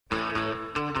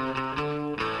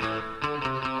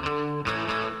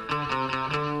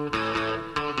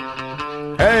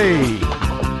Hey,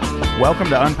 welcome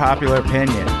to Unpopular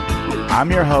Opinion.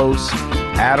 I'm your host,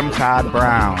 Adam Todd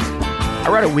Brown. I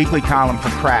write a weekly column for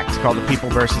Cracks called The People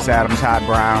vs. Adam Todd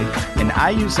Brown, and I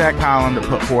use that column to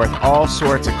put forth all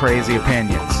sorts of crazy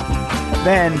opinions.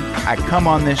 Then, I come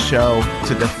on this show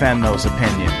to defend those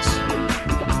opinions.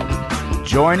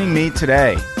 Joining me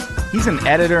today, he's an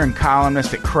editor and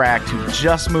columnist at Cracks who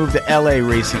just moved to LA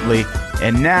recently,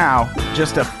 and now,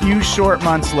 just a few short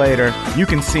months later, you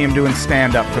can see him doing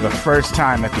stand-up for the first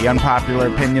time at the Unpopular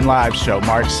Opinion Live show,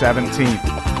 March 17th.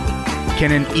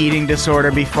 Can an eating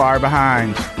disorder be far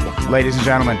behind? Ladies and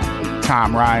gentlemen,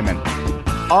 Tom Ryman.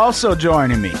 Also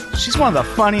joining me, she's one of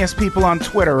the funniest people on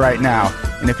Twitter right now,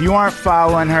 and if you aren't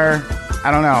following her, I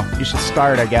don't know, you should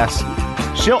start, I guess.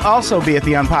 She'll also be at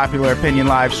the Unpopular Opinion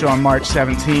Live show on March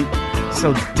 17th,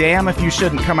 so damn if you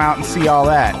shouldn't come out and see all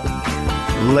that.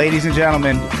 Ladies and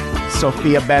gentlemen,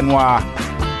 Sophia Benoit.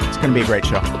 It's going to be a great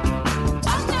show.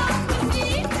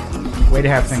 Way to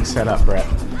have things set up, Brett.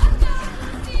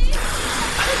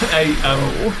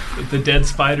 The dead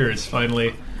spider is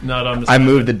finally not on the I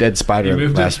moved the dead spider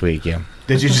last week, yeah.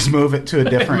 Did you just move it to a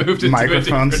different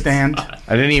microphone stand? Spot.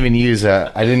 I didn't even use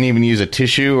a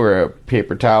tissue or a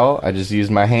paper towel. I just used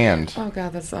my hand. Oh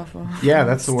god, that's awful. Yeah,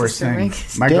 that's the worst thing.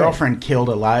 My dead. girlfriend killed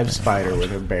a live spider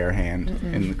with her bare hand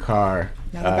in the car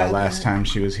last time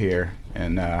she was here,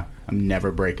 and I'm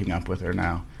never breaking up with her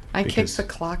now. I kicked the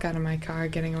clock out of my car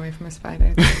getting away from a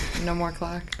spider. No more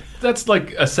clock. That's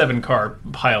like a 7-car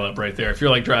pileup right there. If you're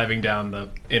like driving down the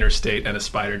interstate and a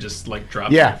spider just like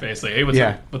drops in your face, like, hey,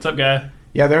 what's up, guy?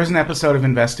 Yeah, there was an episode of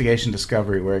Investigation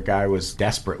Discovery where a guy was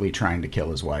desperately trying to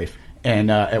kill his wife. And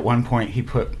at one point, he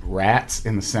put rats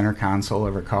in the center console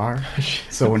of her car.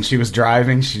 So when she was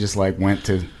driving, she just like went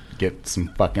to get some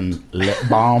fucking lip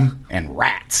balm and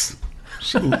rats.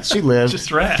 She lived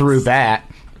Just rats. through that.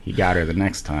 He got her the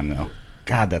next time, though.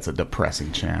 God, that's a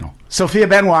depressing channel. Sophia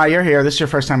Benoit, you're here. This is your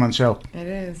first time on the show. It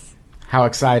is. How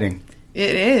exciting.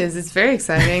 It is. It's very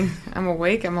exciting. I'm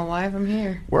awake. I'm alive. I'm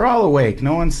here. We're all awake.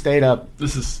 No one stayed up.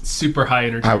 This is super high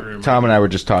energy room. Tom and I were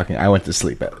just talking. I went to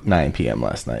sleep at 9 p.m.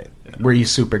 last night. Were you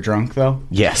super drunk, though?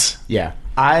 Yes. Yeah.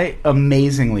 I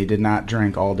amazingly did not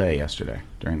drink all day yesterday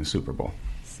during the Super Bowl.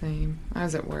 Same. I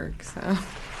was at work, so.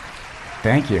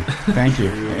 Thank you. Thank you.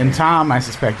 And Tom, I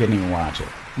suspect, didn't even watch it.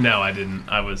 No, I didn't.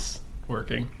 I was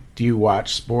working. Do you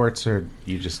watch sports, or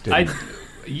you just didn't?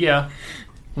 Yeah.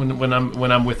 When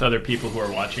I'm with other people who are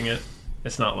watching it,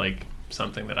 it's not like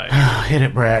something that I Hit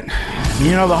it, Brett.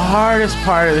 You know, the hardest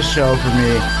part of the show for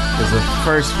me is the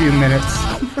first few minutes.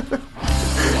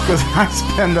 Because I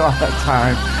spend all that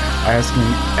time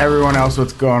asking everyone else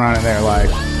what's going on in their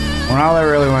life, when all I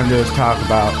really want to do is talk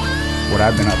about what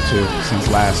I've been up to since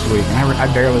last week. And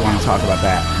I barely want to talk about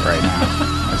that right now.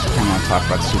 I just kind of want to talk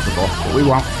about the Super Bowl, but we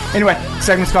won't. Anyway,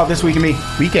 segment's called This Week in Me.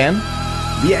 We can.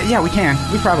 Yeah, we can.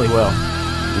 We probably will.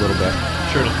 A little bit.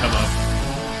 I'm sure it'll come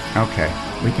up. Okay,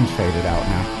 we can fade it out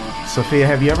now. Sophia,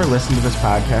 have you ever listened to this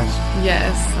podcast?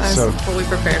 Yes. I was fully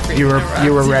prepared for you.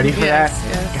 You were ready for yes,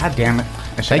 that? Yes. God damn it.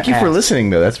 Thank you for listening,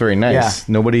 though. That's very nice.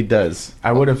 Yeah. Nobody does.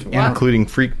 I would have, including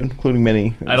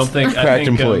many. I don't think Cracked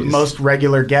employees. most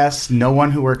regular guests, no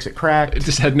one who works at Crack. I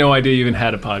just had no idea you even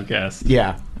had a podcast.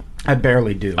 Yeah, I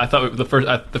barely do. I thought the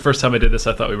first time I did this,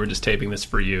 I thought we were just taping this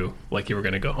for you, like you were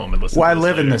going to go home and listen. Well, to I this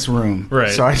live in later. this room,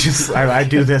 Right. So I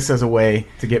do this as a way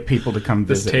to get people to come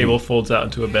This visit table me. folds out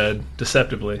into a bed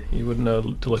deceptively. You wouldn't know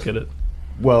to look at it.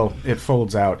 Well, it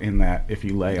folds out in that if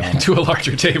you lay on it, To a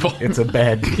larger table. it's a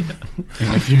bed.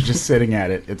 And if you're just sitting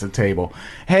at it, it's a table.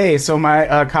 Hey, so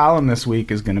my column this week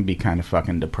is going to be kind of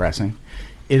fucking depressing.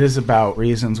 It is about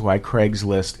reasons why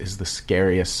Craigslist is the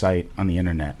scariest site on the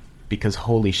internet. Because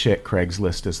holy shit,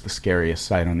 Craigslist is the scariest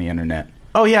site on the internet.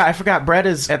 Oh yeah, I forgot. Brett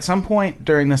is, at some point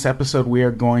during this episode, we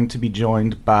are going to be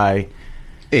joined by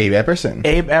Abe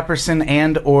Epperson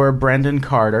and or Brendan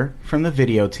Carter from the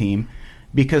video team,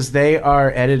 because they are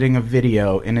editing a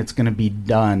video and it's going to be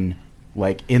done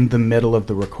like in the middle of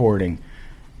the recording.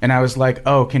 And I was like,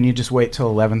 oh, can you just wait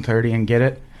till 11:30 and get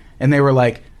it? And they were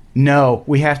like, no,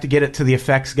 we have to get it to the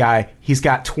effects guy. He's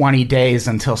got 20 days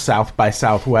until South by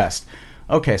Southwest.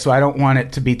 Okay, so I don't want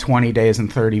it to be 20 days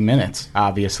and 30 minutes,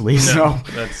 obviously. No,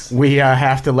 so we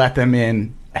have to let them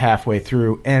in halfway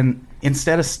through. And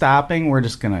instead of stopping, we're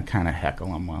just going to kind of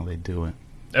heckle them while they do it.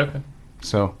 Okay.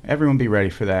 So everyone be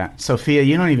ready for that. Sophia,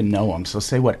 you don't even know them, so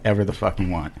say whatever the fuck you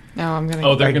want. No, I'm gonna.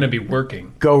 Oh, they're going to be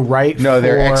working. Go right. No, for,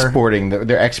 they're exporting.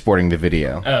 They're exporting the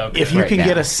video. Oh, okay. If you right can now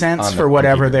get a sense on for the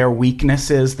whatever computer. their weakness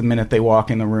is, the minute they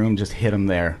walk in the room, just hit them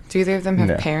there. Do either of them have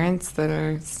No. parents that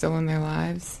are still in their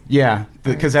lives? Yeah,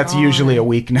 because that's God. usually a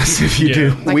weakness if you Yeah. do.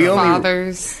 Like We only-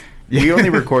 fathers? We only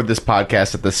record this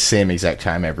podcast at the same exact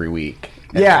time every week.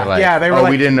 And Yeah, they're like, yeah, they were oh,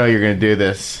 like- we didn't know you were going to do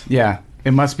this. Yeah.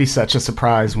 It must be such a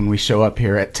surprise when we show up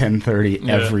here at 10:30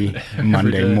 every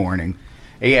Monday day. morning.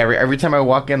 Yeah, every time I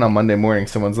walk in on Monday morning,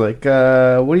 someone's like, what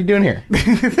are you doing here?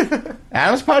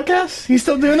 Adam's podcast? He's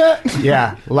still doing that?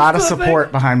 Yeah, a lot of Still a thing?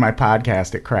 support behind my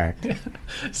podcast at Cracked.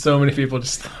 So many people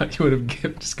just thought you would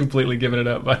have just completely given it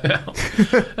up by now.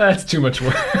 That's too much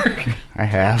work. I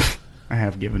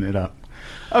have given it up.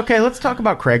 Okay, let's talk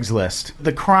about Craigslist.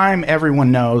 The crime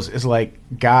everyone knows is like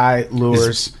guy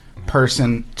lures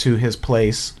person to his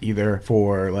place either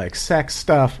for like sex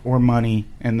stuff or money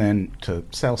and then to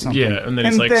sell something. Yeah, and then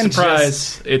it's like,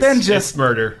 surprise, it's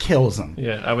murder. Kills them.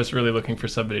 Yeah, I was really looking for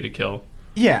somebody to kill.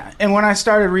 Yeah, and when I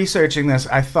started researching this,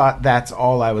 I thought that's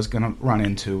all I was going to run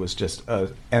into was just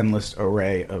an endless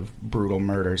array of brutal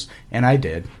murders. And I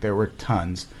did. There were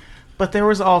tons. But there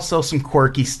was also some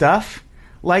quirky stuff,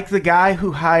 like the guy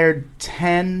who hired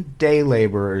 10 day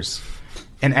laborers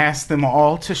and asked them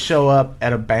all to show up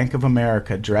at a Bank of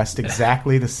America dressed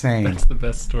exactly the same. That's the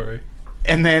best story.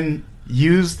 And then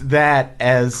used that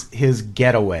as his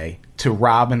getaway to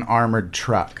rob an armored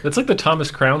truck. That's like the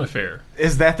Thomas Crown affair.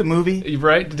 Is that the movie?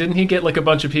 Right? Didn't he get like a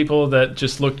bunch of people that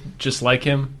just looked just like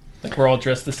him? Like we're all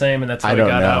dressed the same, and that's how I he don't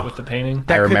got know. out with the painting?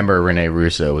 I remember Renee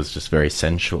Russo was just very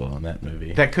sensual in that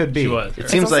movie. That could be. She was. It right?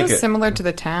 seems It's also like similar to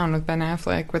The Town with Ben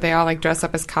Affleck, where they all like dress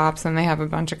up as cops and they have a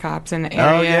bunch of cops in the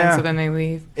area, Oh, yeah. and so then they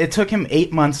leave. It took him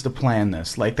 8 months to plan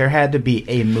this. Like, there had to be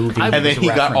a movie. and then he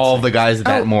got all of the guys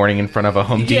that morning in front of a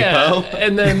Home Yeah, Depot.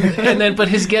 and then, but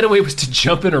his getaway was to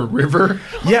jump in a river.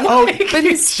 Yeah, oh, But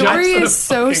his story Jumps in a is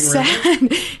so fucking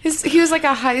river. sad. He was like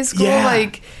a high school Yeah.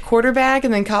 like quarterback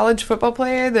and then college football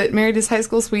player that married his high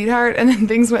school sweetheart, and then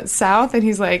things went south, and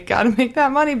he's like, "Gotta make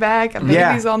that money back. I'm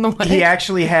yeah. he's on the way." He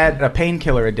actually had a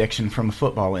painkiller addiction from a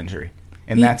football injury.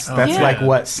 And that's Yeah. like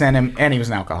what sent him, and he was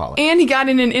an alcoholic. And he got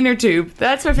in an inner tube.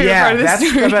 That's my favorite Yeah, part of this that's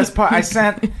story. the best part.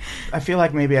 I feel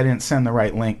like maybe I didn't send the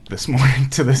right link this morning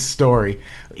to this story.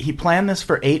 He planned this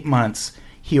for 8 months.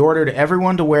 He ordered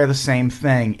everyone to wear the same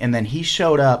thing, and then he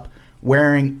showed up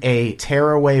wearing a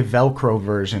tearaway Velcro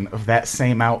version of that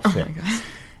same outfit. Oh my God.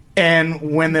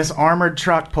 And when this armored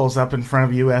truck pulls up in front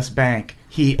of U.S. Bank,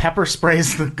 he pepper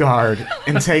sprays the guard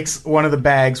and takes one of the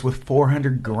bags with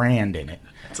 $400,000 in it.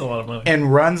 That's a lot of money.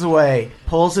 And runs away,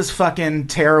 pulls his fucking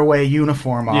tearaway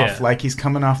uniform off Yeah. like he's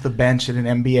coming off the bench at an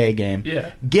NBA game.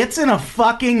 Yeah. Gets in a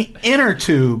fucking inner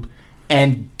tube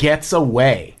and gets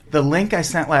away. The link I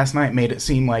sent last night made it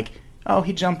seem like, oh,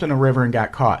 he jumped in a river and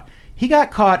got caught. He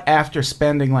got caught after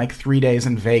spending like 3 days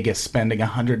in Vegas, spending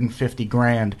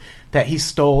 $150,000 that he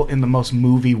stole in the most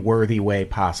movie-worthy way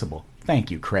possible.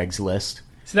 Thank you, Craigslist.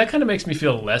 See, that kind of makes me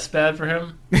feel less bad for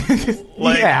him.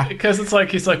 Yeah. Because it's like,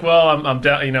 he's like, well, I'm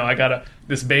down, I gotta,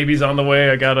 this baby's on the way,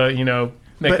 I gotta,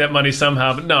 make But- that money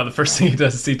somehow. But no, the first thing he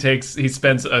does is he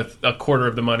spends a quarter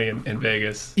of the money in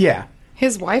Vegas. Yeah.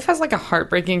 His wife has like a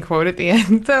heartbreaking quote at the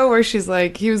end, though, where she's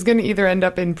like, he was going to either end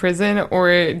up in prison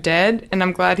or dead, and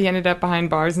I'm glad he ended up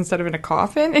behind bars instead of in a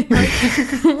coffin. And you're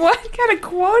like, what kind of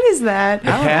quote is that? I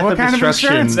don't know, path what of kind of destruction-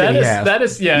 insurance did he have? That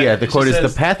is, yeah. Yeah, the it quote just is,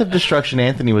 says- "The path of destruction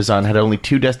Anthony was on had only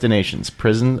two destinations,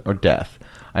 prison or death.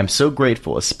 I'm so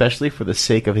grateful, especially for the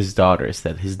sake of his daughters,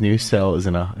 that his new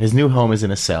home is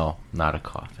in a cell, not a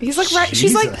coffin." He's like, right.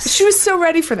 She's like, Jesus. she was so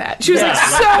ready for that. She was Yeah, like,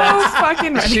 so that's-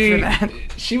 fucking ready for that.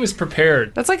 She was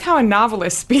prepared. That's like how a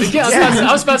novelist speaks. Yeah,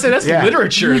 I was about to say that's Yeah.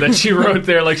 literature that she wrote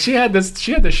there. Like she had this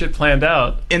shit planned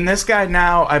out. And this guy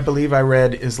now, I believe I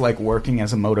read, is like working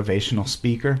as a motivational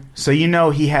speaker. So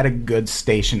he had a good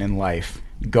station in life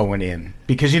going in.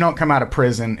 Because you don't come out of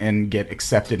prison and get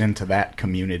accepted into that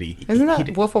community. Isn't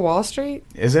that Wolf of Wall Street?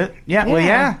 Is it? Yeah, well, Yeah.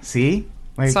 yeah. See?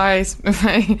 Like, Sorry if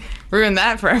I ruined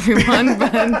that for everyone,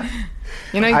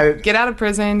 but get out of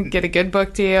prison, get a good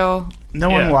book deal. no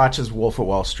one Yeah. watches Wolf of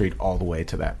Wall Street all the way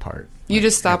to that part. You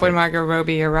just stop when Margot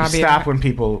Robbie or You Robbie stop when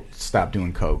people stop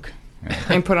doing coke.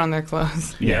 and put on their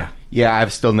clothes. Yeah. Yeah,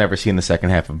 I've still never seen the second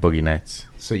half of Boogie Nights.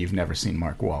 So you've never seen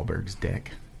Mark Wahlberg's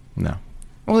dick. No.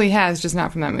 Well, he has, just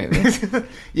not from that movie.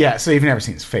 Yeah, so you've never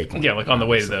seen his fake one. Yeah, like on the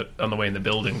way in the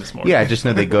building this morning. Yeah, I just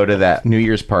know they go to that New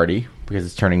Year's party because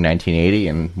it's turning 1980,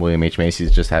 and William H.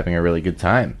 Macy's just having a really good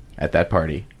time at that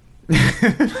party.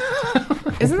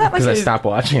 Isn't that like Because I a stopped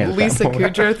watching it. at that Lisa point.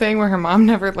 Kudrow thing where her mom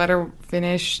never let her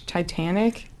finish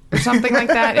Titanic or something like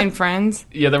that in Friends?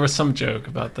 Yeah, there was some joke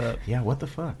about that. Yeah, what the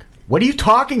fuck? What are you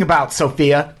talking about,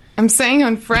 Sophia? I'm saying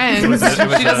on Friends.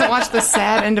 She doesn't watch the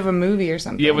sad end of a movie or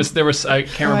something. Yeah, there was. I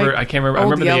can't remember. I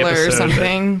remember the episode or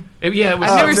something. It was.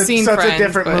 I've never seen so Friends. It's a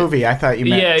different movie. I thought you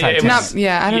meant Titanic.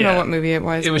 I don't know what movie it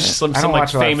was. It was some I don't like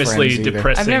watch a lot of famously Friends either.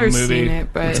 depressing I've never movie. seen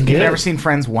it, but You've never seen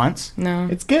Friends once? no.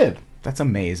 It's good. That's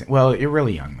amazing. Well, you're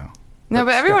really young though. No,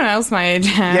 but everyone else my age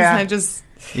has. Yeah. I just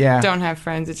don't have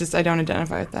friends. It's just I don't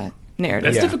identify with that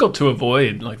narrative. That's difficult to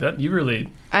avoid like that. You really.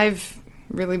 I've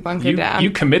really bunkered down. You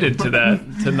committed to that,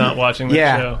 to not watching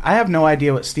that show. I have no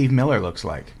idea what Steve Miller looks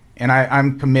like. And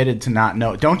I'm committed to not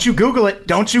know. Don't you Google it.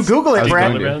 Don't you Google it,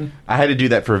 Brad. I had to do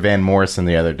that for Van Morrison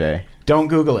the other day. Don't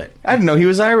Google it. I didn't know he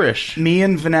was Irish. Me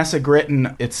and Vanessa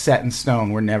Gritton, it's set in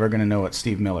stone. We're never going to know what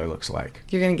Steve Miller looks like.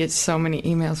 You're going to get so many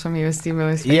emails from me with Steve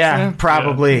Miller's face. Yeah,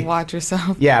 probably. Watch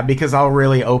yourself. Yeah, because I'll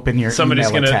really open your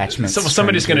email attachments.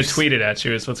 Somebody's going to tweet it at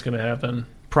you is what's going to happen.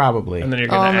 Probably. And then you're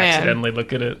going to accidentally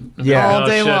look at it. Yeah. All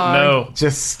day long. No.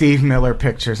 Just Steve Miller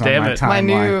pictures on my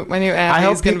timeline. My new app I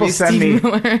hope is going to people be send Steve me.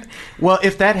 Miller. Well,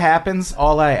 if that happens,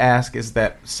 all I ask is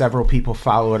that several people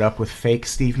follow it up with fake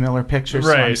Steve Miller pictures.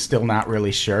 So I'm still not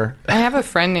really sure. I have a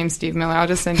friend named Steve Miller. I'll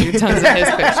just send you tons of his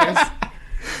pictures.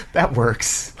 That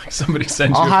works. Like somebody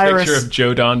sends you a picture of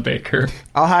Joe Don Baker.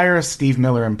 I'll hire a Steve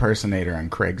Miller impersonator on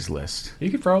Craigslist. You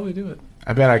could probably do it.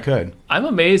 I bet I could. I'm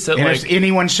amazed that if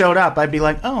anyone showed up, I'd be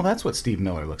like, "Oh, that's what Steve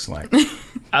Miller looks like."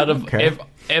 Out of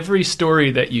every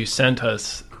story that you sent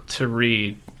us to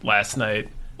read last night,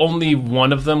 only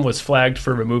one of them was flagged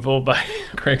for removal by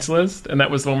Craigslist, and that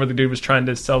was the one where the dude was trying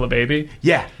to sell a baby.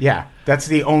 Yeah. That's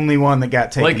the only one that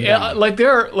got taken down. Like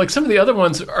there are like some of the other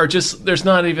ones are just there's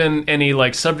not even any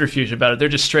like subterfuge about it. They're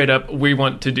just straight up, we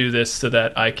want to do this so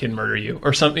that I can murder you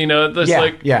or something. You know,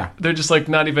 they're just like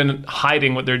not even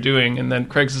hiding what they're doing. And then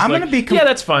Craig's is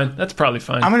that's fine. That's probably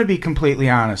fine. I'm going to be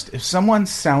completely honest. If someone's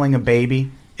selling a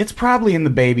baby, it's probably in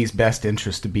the baby's best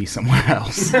interest to be somewhere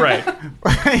else. Right.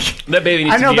 That baby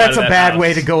needs I know to be that's out of a that bad house.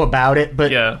 way to go about it,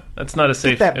 but that's not a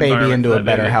safe get that baby environment into for a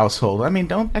better baby. household. I mean,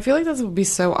 don't. I feel like this will be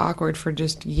so awkward for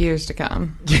just years to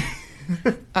come.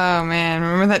 Oh man,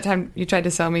 remember that time you tried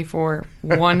to sell me for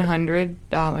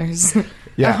 $100?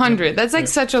 Yeah. 100. That's like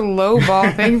such a low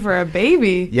ball thing for a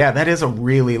baby. Yeah, that is a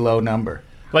really low number.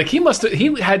 Like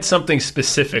he had something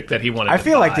specific that he wanted I to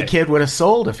feel like buy. the kid would have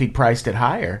sold if he priced it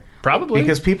higher. Probably.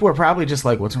 Because people were probably just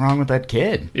like, what's wrong with that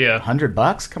kid? Yeah.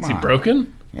 $100? Come on. Is he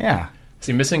broken? Yeah. Is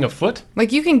he missing a foot?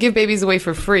 Like you can give babies away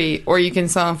for free or you can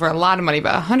sell them for a lot of money,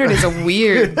 but 100 is a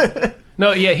weird.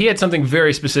 No, yeah, he had something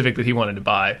very specific that he wanted to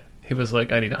buy. He was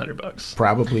like, I need $100.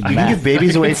 Probably. You can give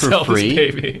babies away for Sell this free.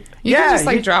 baby. You can just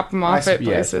like drop them off at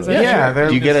places. Do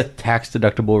you get a tax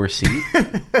deductible receipt?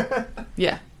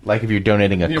 Yeah. Like if you're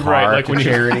donating a You're car right, like to when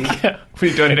charity?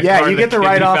 When you donate a car you to get the to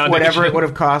write Kidney off whatever Foundation. it would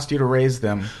have cost you to raise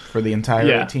them for the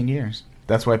entire 18 years.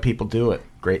 That's why people do it.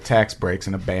 Great tax breaks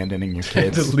and abandoning your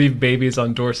kids. Just leave babies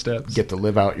on doorsteps. Get to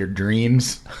live out your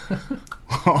dreams.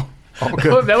 All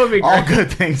good, that would be great. All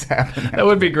good things happen. That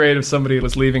would be great if somebody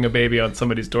was leaving a baby on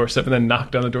somebody's doorstep and then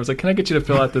knocked on the door. It's like, can I get you to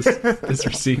fill out this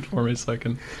receipt for me so I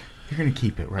can... You're going to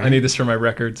keep it, right? I need this for my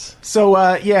records. So,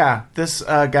 this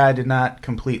guy did not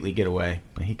completely get away,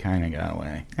 but he kind of got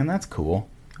away. And that's cool.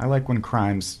 I like when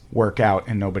crimes work out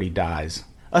and nobody dies.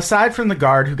 Aside from the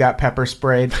guard who got pepper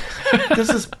sprayed, this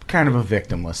is kind of a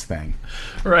victimless thing.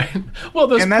 Right. Well,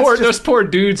 those poor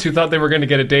dudes who thought they were going to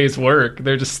get a day's work,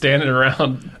 they're just standing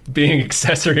around being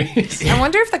accessories. I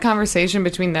wonder if the conversation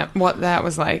between them, what that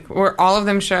was like, where all of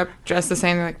them show up dressed the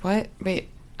same. They're like, what? Wait,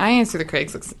 I answered the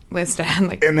Craigslist ad.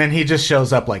 Like, and then he just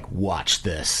shows up like, watch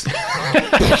this.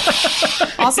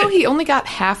 Also, he only got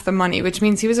half the money, which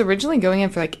means he was originally going in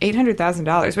for like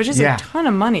 $800,000, which is a ton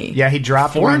of money. Yeah, he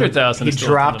dropped $400,000. He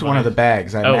dropped one of the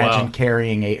bags. I imagine wow.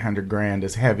 carrying $800,000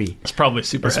 is heavy. It's probably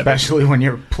super heavy. Especially when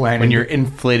you're planning. When you're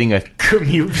inflating a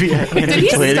commute via Did he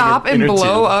stop and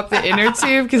blow up the inner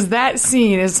tube? Because that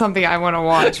scene is something I want to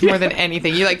watch more than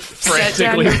anything. You like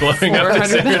frantically blowing up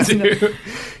the inner tube.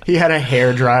 He had a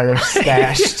hairdryer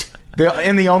stashed.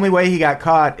 And the only way he got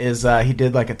caught is he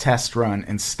did like a test run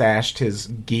and stashed his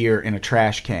gear in a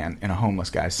trash can, and a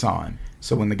homeless guy saw him.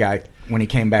 So when he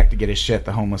came back to get his shit,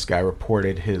 the homeless guy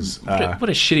reported his... What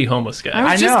a shitty homeless guy.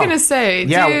 I was just going to say,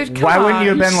 dude, come why on. wouldn't you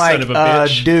have been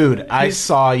like, dude, I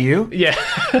saw you. Yeah.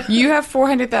 You have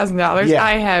 $400,000. Yeah.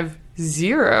 I have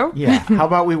zero. Yeah. How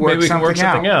about we work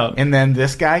something out? And then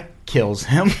this guy kills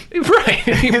him. Right.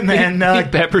 And then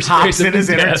pepper hops sprays in his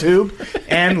inner tube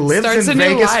and lives Starts in a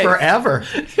new Vegas life. forever.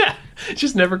 Yeah. It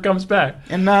just never comes back.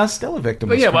 And still a victim.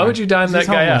 But yeah, why would you dime that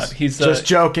guy out? He's just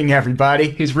joking, everybody.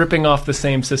 He's ripping off the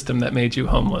same system that made you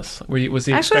homeless. Was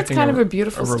he Actually, it's expecting kind of a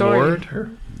beautiful story.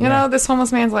 reward? You know, this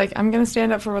homeless man's like, I'm going to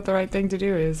stand up for what the right thing to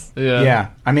do is. Yeah.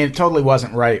 I mean, it totally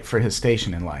wasn't right for his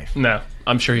station in life. No,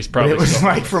 I'm sure he's probably... But it was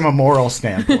like, from a moral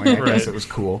standpoint, I guess it was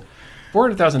cool.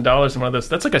 $400,000 in one of those,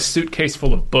 that's like a suitcase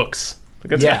full of books. Like,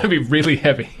 that's got to be really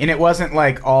heavy. And it wasn't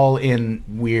like all in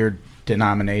weird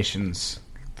denominations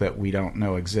that we don't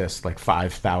know exist, like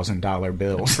 $5,000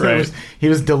 bills. Right. He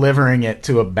was delivering it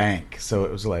to a bank, so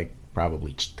it was like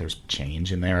probably there's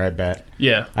change in there, I bet.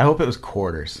 Yeah. I hope it was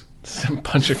quarters. Some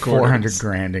bunch of quarters.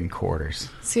 $400,000 in quarters.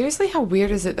 Seriously, how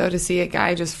weird is it though to see a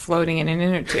guy just floating in an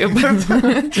inner tube,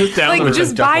 just down like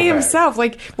just by himself? Bag.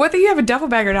 Like whether you have a duffel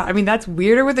bag or not. I mean, that's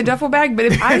weirder with a duffel bag. But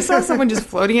if I saw someone just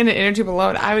floating in an inner tube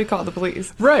alone, I would call the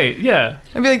police. Right? Yeah.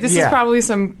 I'd be like, this is probably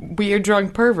some weird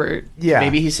drunk pervert. Yeah.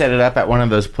 Maybe he set it up at one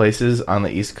of those places on the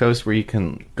East Coast where you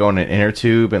can go in an inner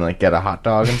tube and like get a hot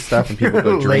dog and stuff, and people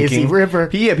go drinking. Lazy river.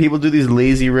 Yeah, people do these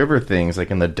lazy river things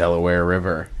like in the Delaware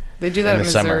River. They do that in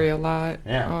Missouri summer. a lot.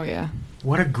 Yeah. Oh, yeah.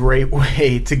 What a great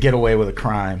way to get away with a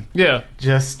crime. Yeah.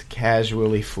 Just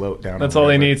casually float down. That's all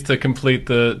he needs to complete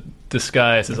the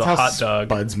disguise as a hot dog.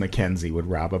 Spuds McKenzie would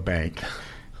rob a bank.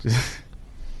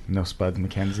 No Spuds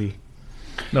McKenzie.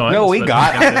 No, we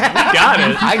got it. We got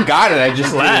it. I got it. I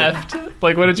just laughed.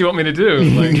 Like, what did you want me to do?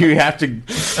 Like,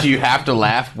 do you have to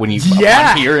laugh when you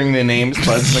upon hearing the name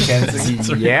Spuds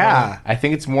McKenzie? Yeah. I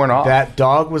think it's worn off. That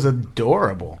dog was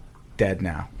adorable. Dead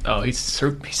now. Oh, he's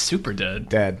super dead.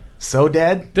 Dead. So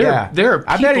dead? There are people,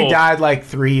 I bet he died like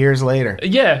 3 years later.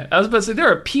 Yeah, I was about to say,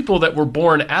 there are people that were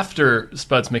born after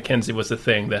Spuds McKenzie was a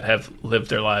thing that have lived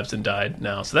their lives and died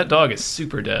now. So that dog is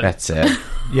super dead. That's it.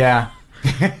 Yeah.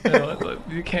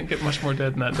 You can't get much more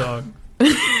dead than that dog.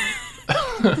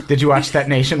 Did you watch that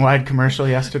Nationwide commercial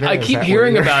yesterday? I keep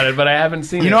hearing about it, but I haven't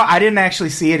seen it. You know, I didn't actually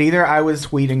see it either. I was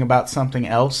tweeting about something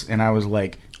else, and I was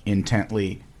like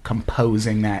intently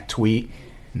composing that tweet.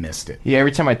 Missed it. Yeah,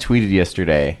 every time I tweeted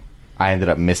yesterday, I ended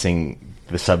up missing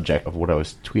the subject of what I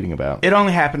was tweeting about. It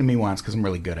only happened to me once because I'm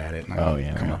really good at it. And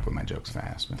I come up with my jokes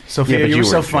fast. But Sophia, but you were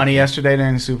so funny yesterday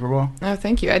during the Super Bowl. Oh,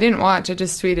 thank you. I didn't watch. I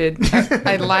just tweeted.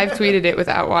 I live tweeted it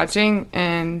without watching,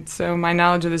 and so my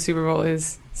knowledge of the Super Bowl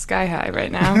is sky high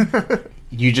right now.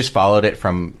 You just followed it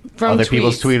from other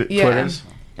people's Twitters?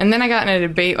 And then I got in a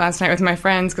debate last night with my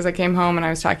friends because I came home and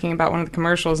I was talking about one of the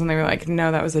commercials, and they were like,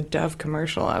 no, that was a Dove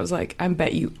commercial. I was like, I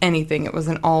bet you anything it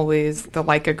wasn't always the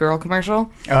Like a Girl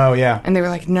commercial. Oh, yeah. And they were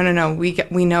like, no,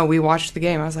 we know, we watched the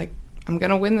game. I was like, I'm going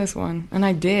to win this one. And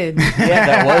I did. Yeah,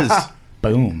 that was.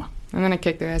 Boom. And then I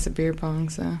kicked their ass at beer pong,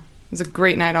 so it was a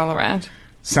great night all around.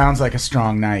 Sounds like a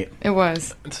strong night. It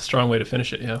was. It's a strong way to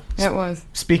finish it, yeah. It was.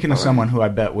 Speaking of someone who I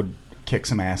bet would kick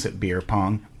some ass at beer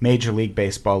pong, Major League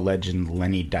Baseball legend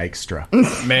Lenny Dykstra.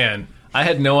 Man, I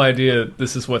had no idea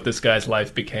this is what this guy's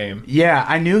life became. Yeah,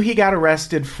 I knew he got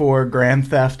arrested for Grand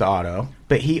Theft Auto,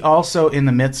 but he also, in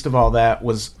the midst of all that,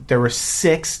 there were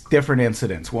 6 different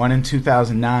incidents. 1 in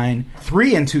 2009,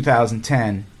 3 in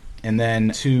 2010, and then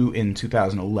 2 in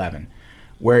 2011,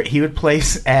 where he would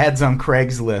place ads on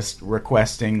Craigslist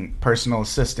requesting personal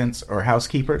assistants or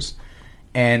housekeepers.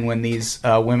 And when these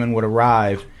women would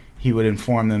arrive, he would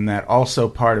inform them that also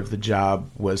part of the job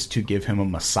was to give him a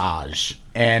massage.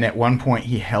 And at one point,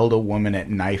 he held a woman at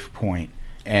knife point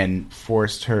and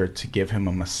forced her to give him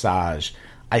a massage.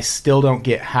 I still don't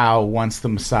get how, once the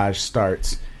massage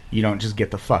starts, you don't just get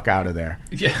the fuck out of there.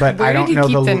 Yeah. But Where I don't did he know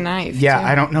keep the knife, Yeah, too?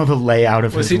 I don't know the layout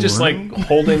of Was his he just room. like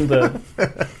holding the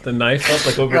knife up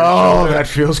like over his Oh, shoulder? that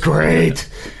feels great.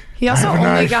 He also I have a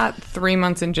only knife. got 3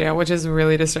 months in jail, which is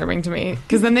really disturbing to me.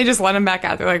 Because then they just let him back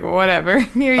out. They're like, whatever.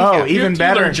 Here you go. Even You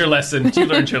better. learned your lesson. You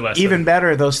learned your lesson. Even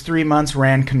better, those 3 months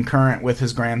ran concurrent with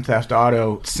his Grand Theft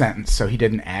Auto sentence, so he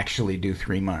didn't actually do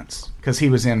 3 months. Because he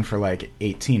was in for like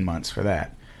 18 months for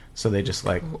that. So they just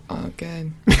like... Oh,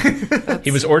 good.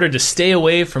 He was ordered to stay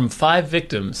away from 5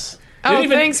 victims. Oh,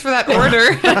 thanks for that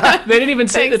order. They didn't even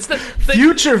say... It's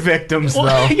Future victims,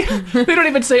 though. They don't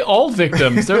even say all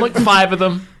victims. There are like 5 of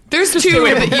them. There's 2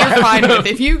 that you're fine with.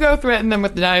 If you go threaten them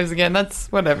with knives again,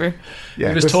 that's whatever. Yeah,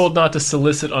 He was told not to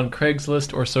solicit on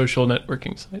Craigslist or social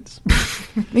networking sites.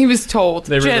 He was told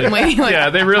gently.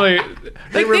 Like, they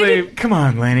really Come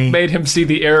on, Lenny. made him see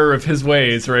the error of his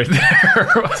ways right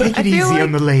there. Take it feel easy like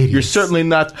on the ladies. You're certainly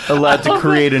not allowed to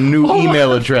create a new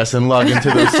email address and log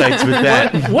into those sites with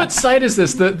that. What site is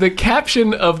this? The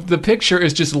caption of the picture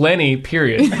is just Lenny,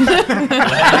 period.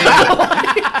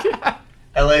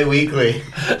 LA Weekly.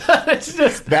 It's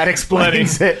just That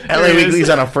explains it. LA Weekly's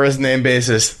on a first name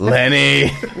basis.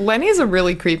 Lenny. Lenny is a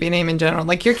really creepy name in general.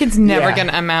 Like, your kid's never Yeah. going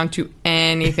to amount to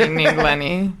anything named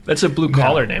Lenny. that's a blue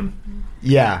collar name.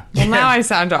 Yeah. Well, now I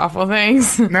sound awful.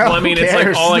 Thanks. No, Well, I mean, who it's like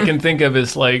cares? all I can think of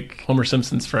is like Homer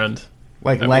Simpson's friend.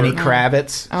 Like Lenny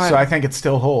Kravitz. So I think it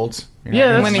still holds.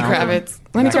 Yeah, Lenny Kravitz.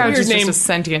 Lenny Kravitz is just a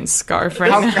sentient scarf right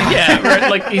now. Yeah,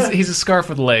 right. Like he's a scarf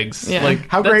with legs. Yeah. Like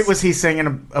how great was he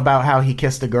singing about how he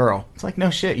kissed a girl? It's like, no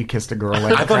shit, you kissed a girl.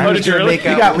 Like, I thought you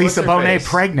got Lisa Bonet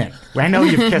pregnant. I know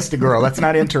you've kissed a girl. That's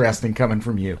not interesting coming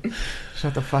from you.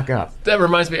 Shut the fuck up. That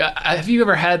reminds me. Have you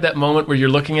ever had that moment where you're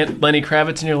looking at Lenny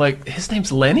Kravitz and you're like, his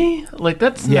name's Lenny? Like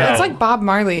that's It's like Bob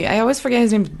Marley. I always forget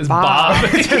his name's Bob.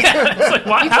 It's Bob. It's like,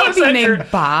 why, you can't be named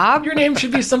Bob. Your name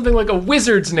should be something like a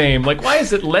wizard's name. Like, why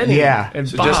is it Lenny? And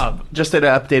so Bob. Just to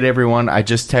update everyone, I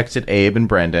just texted Abe and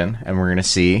Brendan, and we're gonna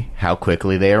see how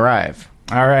quickly they arrive.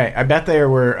 All right. I bet they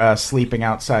were sleeping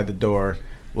outside the door,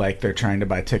 like they're trying to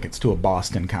buy tickets to a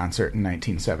Boston concert in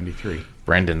 1973.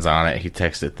 Brendan's on it. He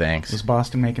texted thanks. Was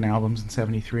Boston making albums in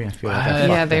 73? I feel like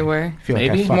yeah, they were.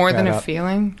 Maybe More Than a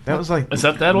Feeling. That was like is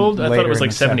that old? I thought it was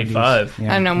like 75.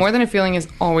 Yeah. I don't know. More Than a Feeling is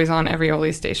always on every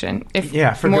oldie station.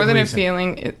 For More Than reason. a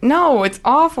Feeling. No, it's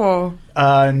awful.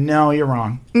 No, you're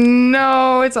wrong.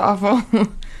 No, it's awful.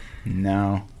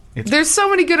 No, there's so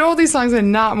many good oldie songs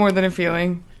and not More Than a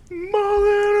Feeling. More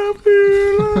Than a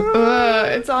Feeling.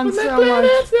 It's on so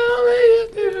much.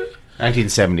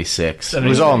 1976. It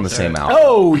was all in the same album.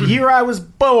 Oh, year I was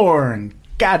born.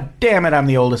 God damn it, I'm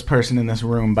the oldest person in this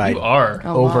room by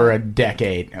over a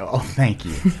decade. Oh, thank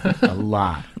you. A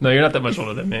lot. No, you're not that much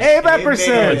older than me. Abe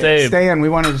Epperson! It's Abe. Stay in. We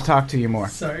wanted to talk to you more.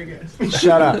 Sorry, guys.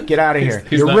 Shut up. Get out of here.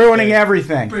 He's You're not ruining gay.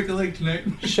 everything. Break a leg tonight.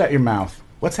 Shut your mouth.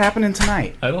 What's happening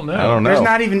tonight? I don't know. I don't know. There's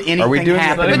not even anything Are we doing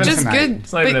happening But just tonight. good.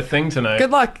 It's not even a thing tonight.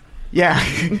 Good luck. Yeah.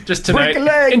 Just tonight. Break a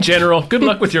leg. In general, good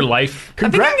luck with your life. I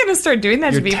think I'm going to start doing that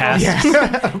to Your people.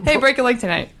 task. Hey, break a leg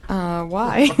tonight.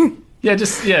 Why? Yeah,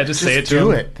 just say it to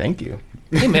do him. it. Thank you.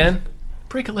 Hey, man,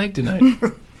 break a leg tonight.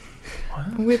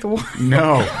 With what?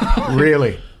 No.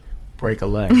 Really. Break a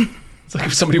leg. It's like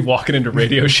if somebody walking into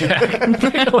Radio Shack.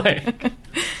 Break a leg.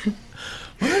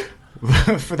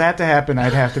 For that to happen,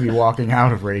 I'd have to be walking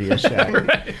out of Radio Shack,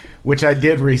 Right. which I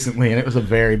did recently, and it was a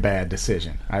very bad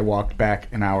decision. I walked back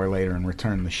an hour later and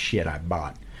returned the shit I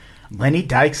bought. Lenny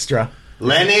Dykstra.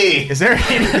 Lenny! Is there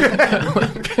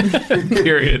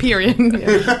Period.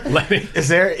 Yeah. Lenny. is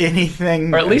there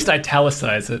anything, Or at least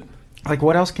italicize it. like,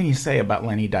 what else can you say about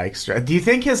Lenny Dykstra? Do you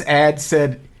think his ad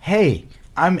said, "Hey,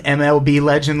 I'm MLB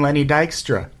legend Lenny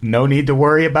Dykstra. No need to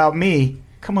worry about me.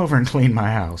 Come over and clean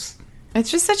my house." It's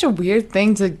just such a weird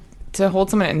thing to hold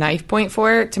someone at knife point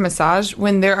for to massage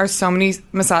when there are so many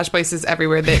massage places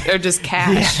everywhere that are just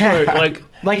cash. Right,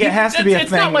 Like, it has to be a It's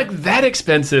thing. not like that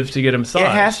expensive to get a massage. It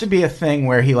has to be a thing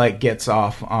where he, like, gets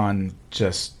off on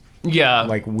just,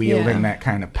 like, wielding Yeah. that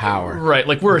kind of power. Right,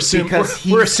 like we're assuming Because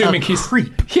we're he's assuming a he's creep.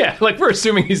 Yeah, like we're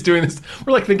assuming he's doing this.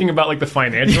 We're like thinking about like the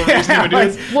financial reason he would do like,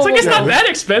 this. It's like it's not that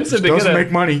expensive to get Doesn't a. make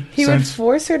money. He would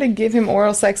force her to give him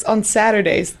oral sex on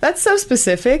Saturdays. That's so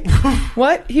specific.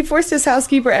 What? He forced his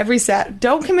housekeeper every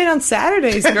Don't come in on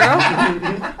Saturdays, girl.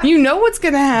 You know what's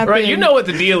going to happen. Right, you know what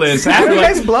the deal is.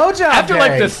 Saturday's blowjob After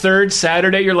like day. the third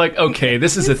Saturday, you're like, okay,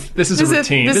 this is a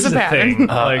routine. This is a pattern. thing.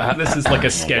 Like this is like a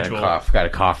schedule. Got to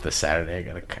cough this Saturday.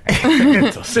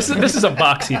 This is a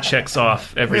box he checks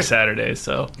off every Saturday.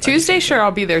 So Tuesday, sure,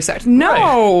 I'll be there.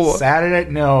 No. Saturday,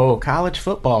 no. College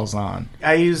football's on.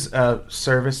 I use a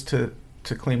service to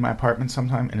clean my apartment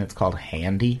sometime, and it's called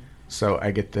Handy. So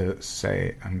I get to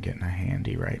say, I'm getting a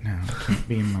handy right now. I can't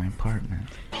be in my apartment.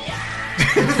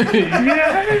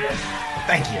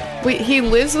 Thank you. Wait, he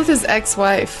lives with his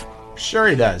ex-wife. Sure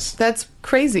he does. That's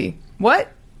crazy.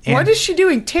 What? And- What is she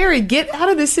doing? Terry, get out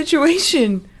of this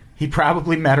situation. He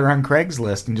probably met her on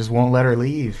Craigslist and just won't let her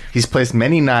leave. He's placed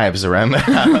many knives around the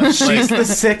house. She's the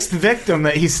sixth victim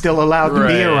that he's still allowed to be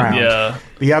Right, around. yeah.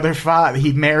 The other five,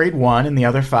 he married one, and the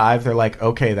other five, they're like,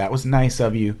 okay, that was nice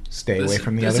of you. Stay away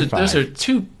from the other five. Those are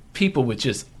two people with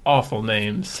just awful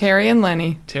names. Terry and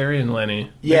Lenny. Terry and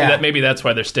Lenny. Yeah. Maybe that's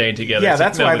why they're staying together. Yeah, It's like,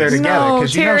 that's why they're nobody's- together, No,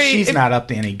 because you know Terry, she's not up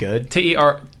to any good.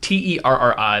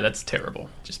 Terri. That's terrible.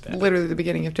 Just bad. Literally the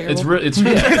beginning of terrible. It's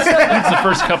the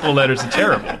first couple of letters of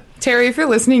terrible. Terry, if you're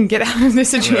listening, get out of this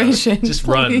situation. Just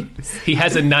run. He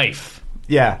has a knife.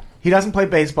 Yeah. He doesn't play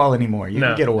baseball anymore. You No.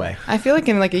 can get away. I feel like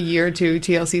in like a year or two,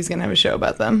 TLC is going to have a show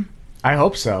about them. I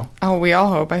hope so. Oh, we all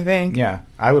hope, I think. Yeah.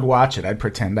 I would watch it. I'd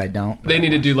pretend I don't. but They I'd need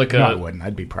to watch do it. like No, I a. wouldn't.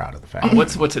 I'd be proud of the fact.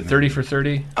 What's it? 30 for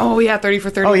 30. Oh, yeah, 30 for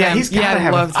 30. Oh, yeah, them. he's gotta I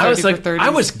have a- love 30 I was for like, 30. I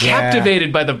was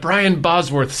captivated by the Brian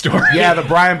Bosworth story. Yeah, the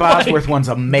Brian Bosworth one's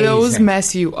amazing. Those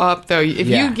mess you up, though. If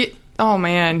Yeah. you get... Oh,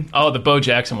 man. Oh, the Bo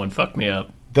Jackson one fucked me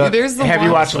up. There's the have you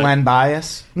one- watched Len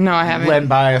Bias? No, I haven't. Len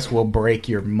Bias will break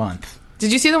your month.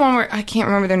 Did you see the one where... I can't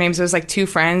remember their names. It was like two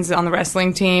friends on the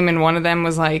wrestling team, and one of them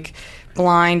was like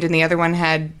blind and the other one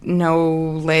had no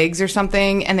legs or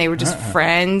something, and they were just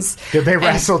friends. Did they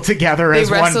wrestle together as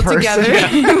one person? They wrestled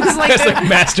together. It was like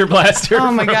Master Blaster.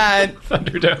 Oh my God.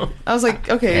 Thunderdome. I was like,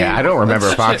 okay. Yeah, I don't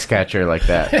remember Foxcatcher like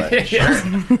that. But sure.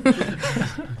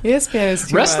 ESPN is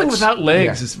too Wrestling much. without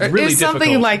legs is really it's difficult.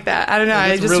 Something like that. I don't know.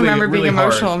 I just really, remember really being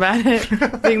emotional hard. about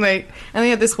it. Being like, and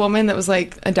they had this woman that was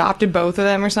like adopted both of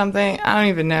them or something. I don't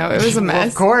even know. It was a mess. Well,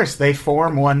 of course, they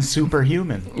form one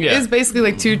superhuman. Yeah. It was basically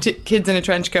like two kids in a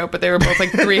trench coat, but they were both like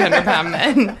 300-pound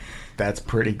men. That's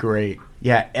pretty great.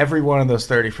 Yeah, every one of those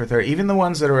 30 for 30, even the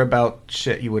ones that are about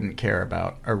shit you wouldn't care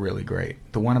about, are really great.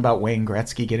 The one about Wayne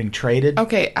Gretzky getting traded.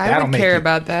 Okay, I would care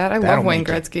about that. I love Wayne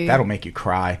Gretzky. That'll make you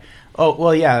cry. Oh,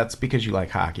 well, yeah, that's because you like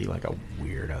hockey like a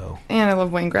weirdo. And I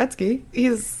love Wayne Gretzky.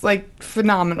 He's, like,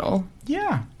 phenomenal.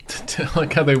 Yeah. I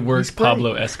like how they worked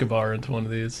Pablo Escobar into one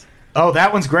of these. Oh,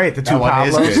 that one's great. The two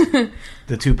Pablos.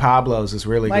 The two Pablos is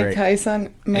really great. Mike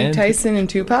Tyson and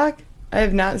Tupac? I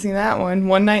have not seen that one.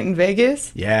 One Night in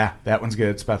Vegas? Yeah, that one's good.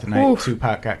 It's about the night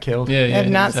Tupac got killed. Yeah, I have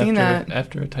not seen that.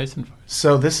 After a Tyson fight.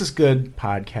 So this is good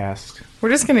podcast. We're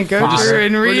just going to go through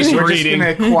and read. We're just going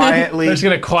to quietly... We're just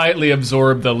going to quietly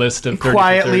absorb the list of 30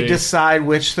 quietly for 30. decide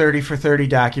which 30 for 30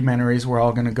 documentaries we're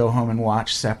all going to go home and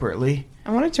watch separately.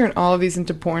 I want to turn all of these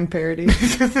into porn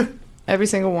parodies. Every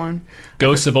single one.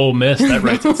 Ghosts of Ole Miss, that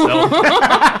writes itself.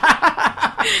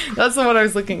 That's the one I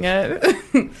was looking at.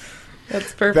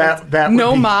 That's perfect. That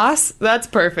No Mas, that's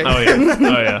perfect. Oh,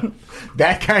 yeah.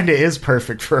 That kind of is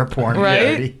perfect for a porn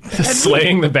parody.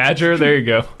 Slaying the Badger, there you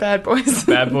go. Bad Boys.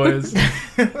 Bad Boys.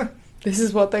 This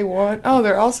is what they want. Oh,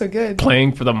 they're also good.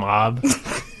 Playing for the Mob.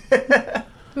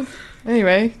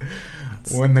 Anyway.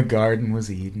 When the Garden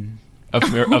Was Eden.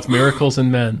 Of Miracles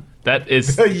and Men. That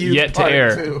is yet to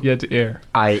air. Two. Yet to air.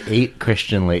 I Ate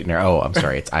Christian Laettner. Oh, I'm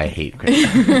sorry. It's I Hate Christian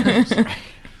Laettner.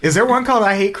 Is there one called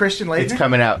I Hate Christian Laettner? It's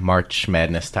coming out March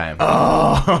Madness time.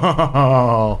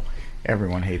 Oh,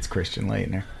 everyone hates Christian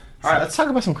Laettner. All right, let's talk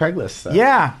about some Craigslist stuff.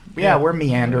 Yeah, we're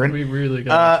meandering. We really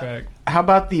got off track. How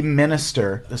about the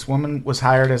minister? This woman was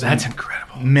hired as That's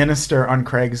incredible. Minister on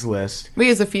Craigslist. Wait,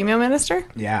 is a female minister?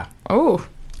 Yeah. Oh.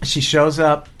 She shows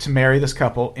up to marry this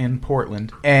couple in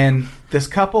Portland, and this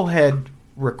couple had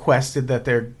requested that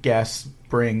their guests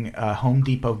bring Home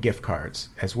Depot gift cards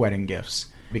as wedding gifts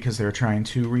because they were trying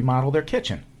to remodel their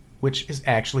kitchen, which is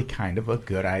actually kind of a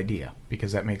good idea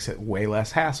because that makes it way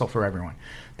less hassle for everyone.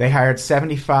 They hired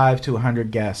 75 to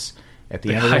 100 guests at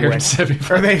the end of the wedding.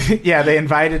 75. They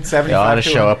invited 75. They all had to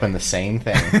show up in the same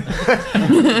thing.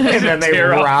 And then they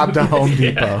robbed a Home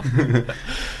Depot.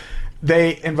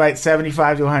 They invite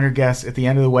 75 to 100 guests at the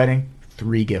end of the wedding,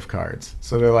 3 gift cards.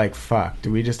 So they're like, fuck,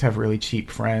 do we just have really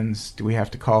cheap friends? Do we have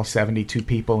to call 72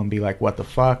 people and be like, what the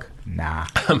fuck? Nah.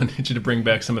 I'm going to need you to bring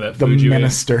back some of that The food you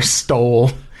minister stole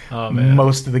man.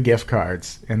 most of the gift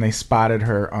cards, and they spotted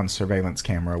her on surveillance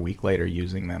camera a week later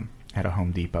using them at a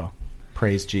Home Depot.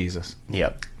 Praise Jesus.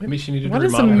 Yep. Maybe she needed What to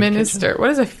is a remodel her minister? kitchen. What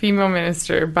is a female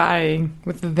minister buying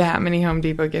with that many Home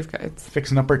Depot gift cards?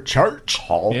 Fixing up her church.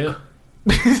 Hulk. Yeah.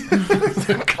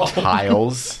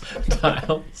 Tiles.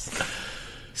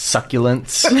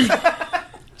 Succulents.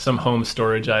 Some home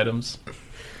storage items.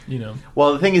 You know.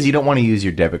 Well, the thing is, you don't want to use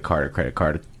your debit card or credit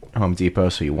card at Home Depot,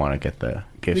 so you want to get the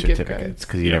gift certificates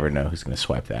because you never know who's going to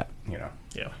swipe that. You know.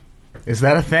 Yeah. Is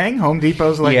that a thing? Home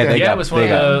Depot's like Yeah, that? Yeah, it was one of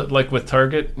the, like with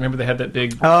Target. Remember they had that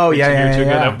big... Oh, yeah, year yeah, or two ago?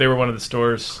 yeah. They were one of the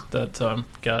stores that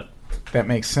got That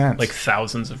makes sense. like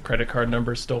thousands of credit card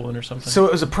numbers stolen or something. So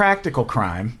it was a practical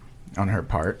crime on her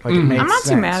part. Like it makes I'm not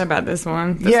sense. too mad about this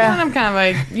one. This Yeah. one I'm kind of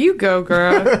like, you go,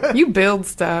 girl. You build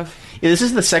stuff. Yeah, this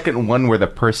is the second one where the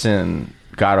person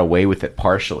got away with it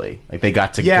partially. Like they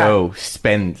got to go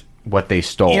spend what they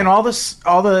stole. In all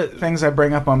the things I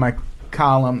bring up on my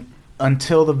column,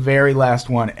 until the very last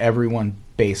one, everyone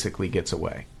basically gets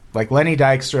away. Like Lenny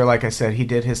Dykstra, like I said, he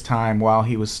did his time while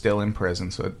he was still in prison,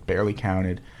 so it barely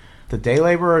counted. The day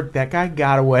laborer, that guy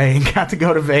got away and got to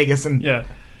go to Vegas and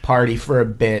party for a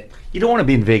bit. You don't want to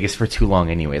be in Vegas for too long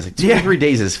anyways. Like 2 or 3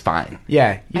 days is fine.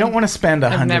 Yeah, you don't want to spend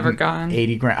I've never gone.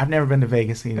 $180 grand. I've never been to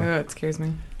Vegas either. Oh, it scares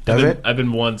me. Does it? I've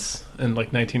been once in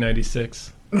like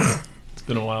 1996. It's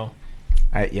been a while.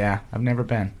 I've never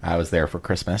been. I was there for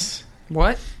Christmas.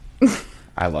 What?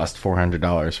 I lost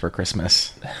 $400 for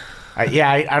Christmas. I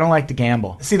don't like to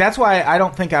gamble. See, that's why I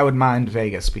don't think I would mind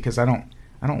Vegas because I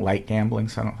don't like gambling,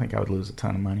 so I don't think I would lose a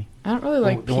ton of money. I don't really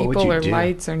like Well, what would people you or do?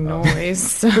 lights or noise.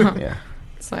 So Yeah.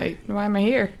 it's like, why am I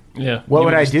here? Yeah. What You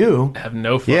would I do? Have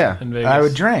no fun Yeah. in Vegas. I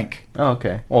would drink. Oh,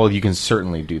 okay. Well, you can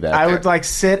certainly do that. I would like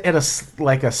sit at a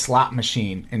slot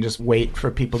machine and just wait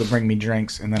for people to bring me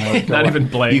drinks, and then I would go Not up. even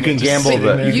playing. You can just gamble sitting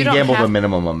the there. you You can don't gamble the have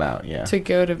minimum amount. Yeah. To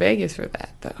go to Vegas for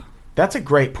that, though. That's a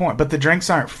great point. But the drinks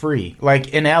aren't free.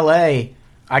 Like in L.A.,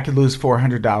 I could lose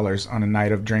 $400 on a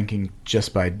night of drinking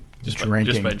just by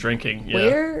drinking. Yeah.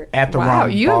 Where? At the wrong bar.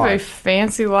 You have a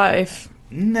fancy life.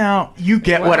 No, you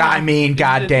get what I mean,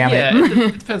 God damn it. Yeah,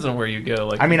 it depends on where you go.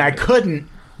 Like, I mean, I couldn't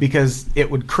because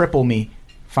it would cripple me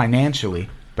financially.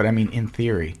 But I mean, in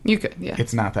theory, you could. Yeah,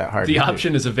 it's not that hard. The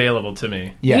option is available to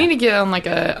me. Yeah. You need to get on like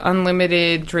a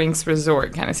unlimited drinks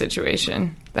resort kind of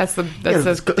situation. That's the thing.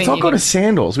 Let's all go to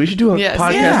Sandals. We should do a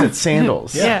podcast at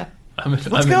Sandals. Yeah.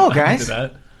 Let's go, guys.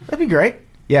 That'd be great.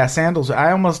 Yeah, Sandals.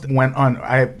 I almost went on.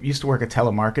 I used to work a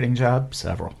telemarketing job,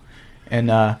 several,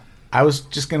 and I was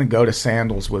just going to go to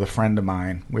Sandals with a friend of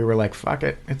mine. We were like, fuck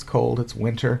it. It's cold. It's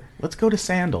winter. Let's go to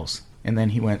Sandals. And then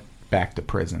he went back to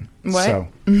prison. What? So.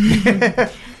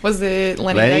 Was it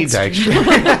Lenny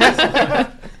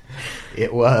Dykstra?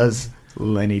 It was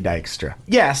Lenny Dykstra.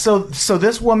 Yeah, so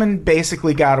this woman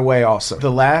basically got away also.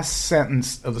 The last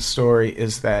sentence of the story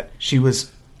is that she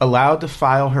was allowed to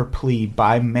file her plea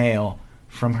by mail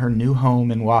from her new home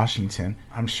in Washington.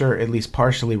 I'm sure at least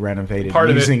partially renovated,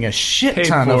 using a shit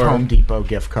ton of Home Depot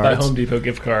gift cards. By Home Depot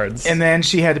gift cards. And then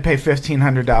she had to pay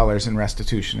 $1,500 in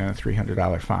restitution and a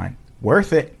 $300 fine.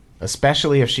 Worth it,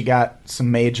 especially if she got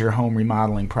some major home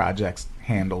remodeling projects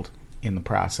handled in the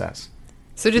process.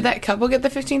 So did that couple get the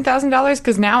 $15,000?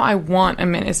 Because now I want a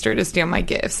minister to steal my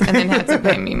gifts and then have to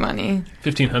pay me money.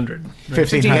 $1,500.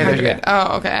 $1,500. Yeah.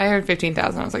 Oh, okay. I heard $15,000.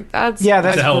 I was like, that's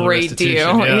a great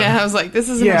deal. Yeah, I was like, this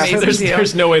is an amazing deal.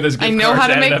 There's no way those gift cards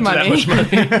added up to that much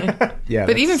money. Yeah,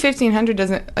 but even $1,500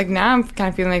 doesn't, like, now I'm kind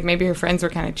of feeling like maybe her friends were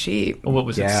kind of cheap. Well, what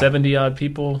was it, 70 odd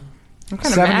people? I'm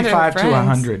kind of mad at her 75 to friends.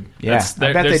 100. Yeah,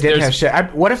 I bet they did have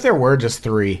shit. What if there were just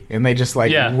 3 and they just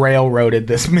railroaded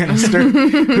this minister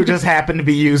who just happened to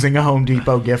be using a Home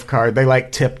Depot gift card? They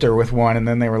tipped her with one, and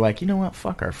then they were like, you know what?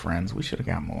 Fuck our friends. We should have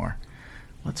got more.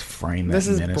 Let's frame that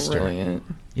minister. This is brilliant.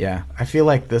 Yeah, I feel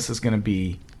like this is going to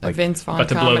be a Vince Vaughn about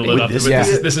to blow the comedy. lid off.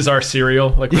 This is our serial.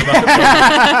 Like we're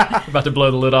about to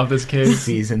blow the lid off this case.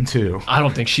 Season 2. I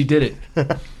don't think she did it.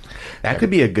 That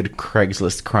could be a good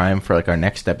Craigslist crime for our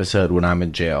next episode when I'm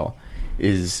in jail.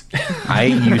 Is I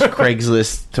use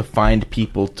Craigslist to find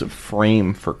people to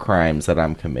frame for crimes that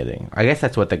I'm committing. I guess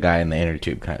that's what the guy in the inner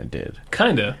tube kind of did.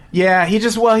 Kinda. Yeah, he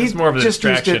just more of a just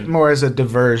used distraction. it more as a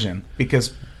diversion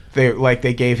because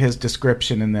they gave his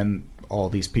description and then all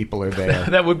these people are there.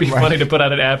 That would be funny to put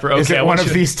out an ad for. Okay, is it one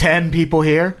of these 10 people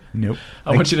here? Nope.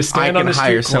 I want you to stand on the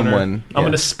street corner. I'm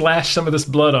going to splash some of this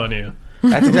blood on you.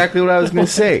 That's exactly what I was going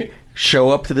to say. Show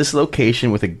up to this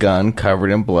location with a gun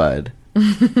covered in blood,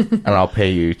 and I'll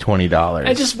pay you $20.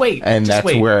 And just wait. And that's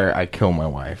where I kill my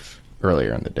wife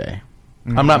earlier in the day.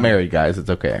 Mm-hmm. I'm not married, guys. It's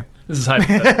okay. This is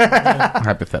hypothetical.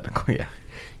 Hypothetical, yeah.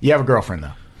 You have a girlfriend,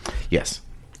 though? Yes.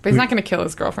 But he's not going to kill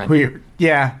his girlfriend. He's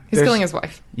killing his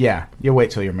wife. Yeah, you'll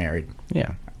wait till you're married.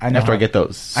 Yeah. After I get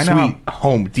those sweet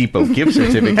Home Depot gift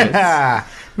certificates. I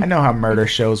know how murder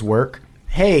shows work.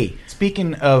 Hey,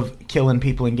 speaking of killing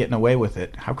people and getting away with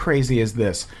it, how crazy is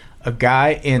this? A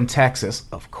guy in Texas,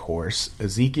 of course,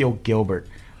 Ezekiel Gilbert,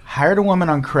 hired a woman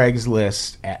on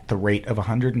Craigslist at the rate of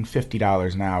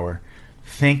 $150 an hour,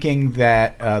 thinking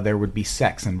that there would be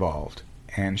sex involved.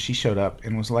 And she showed up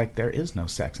and was like, there is no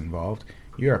sex involved.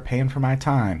 You are paying for my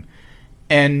time.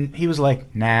 And he was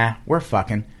like, nah, we're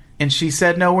fucking. And she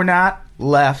said, no, we're not.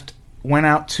 Left, went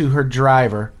out to her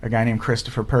driver, a guy named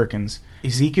Christopher Perkins.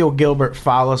 Ezekiel Gilbert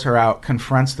follows her out,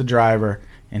 confronts the driver,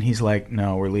 and he's like,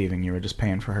 no, we're leaving. You were just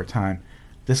paying for her time.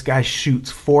 This guy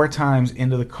shoots 4 times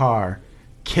into the car,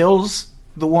 kills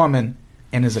the woman,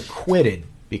 and is acquitted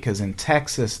because in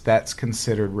Texas, that's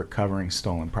considered recovering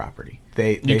stolen property.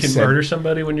 They can murder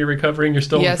somebody when you're recovering your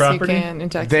stolen property? Yes, you can in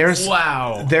Texas.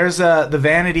 There's the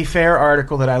Vanity Fair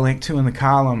article that I linked to in the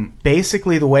column.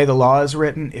 Basically, the way the law is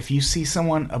written, if you see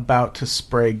someone about to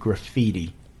spray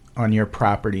graffiti on your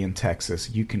property in Texas,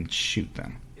 you can shoot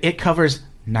them. It covers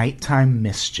nighttime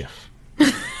mischief.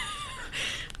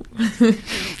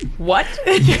 What?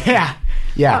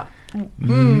 Yeah.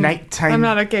 Nighttime. I'm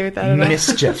not okay with that at all.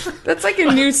 Mischief. That's like a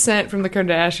new scent from the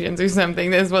Kardashians or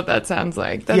something. That's what that sounds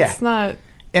like. That's not.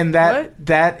 And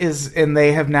that is, and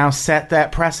they have now set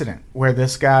that precedent where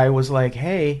this guy was like,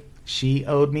 "Hey, she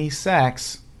owed me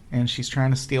sex, and she's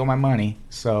trying to steal my money,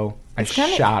 so I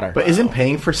shot her." But isn't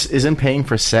paying for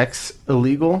sex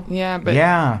illegal? Yeah, but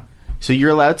So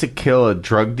you're allowed to kill a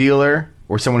drug dealer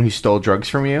or someone who stole drugs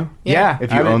from you? Yeah.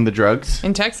 If you own the drugs?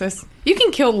 In Texas. You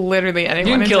can kill literally anyone.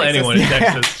 You can kill anyone in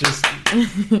Texas. Just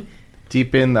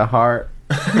deep in the heart.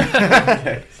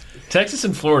 Texas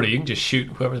and Florida, you can just shoot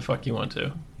whoever the fuck you want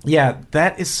to. Yeah,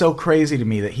 that is so crazy to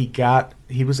me that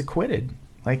he was acquitted.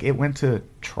 Like, it went to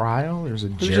trial? There's a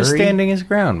jury? He's just standing his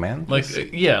ground, man. Like,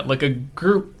 like a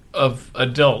group of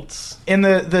adults. And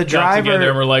the got driver... together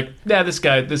and were like, this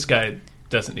guy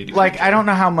doesn't need to be... Like, I don't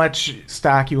know how much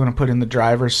stock you want to put in the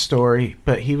driver's story,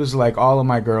 but he was like, all of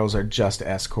my girls are just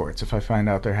escorts. If I find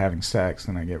out they're having sex,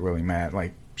 then I get really mad.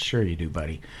 Like, sure you do,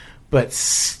 buddy. But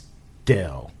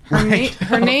still...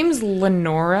 Her name's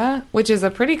Lenora, which is a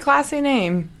pretty classy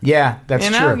name. Yeah, that's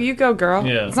true. You go, girl.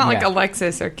 Yeah. It's not like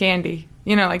Alexis or Candy.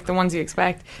 Like the ones you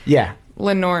expect. Yeah.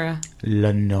 Lenora.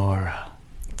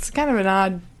 It's kind of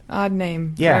an odd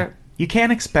name. Yeah. You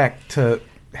can't expect to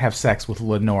have sex with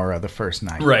Lenora the first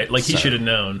night. Right, like he should have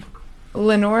known.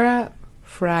 Lenora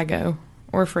Frago.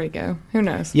 Or Frago. Who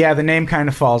knows? Yeah, the name kind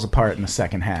of falls apart in the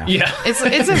second half. Yeah. It's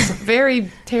a very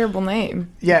terrible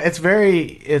name. Yeah, it's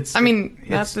very... that's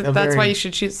why you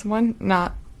should choose someone.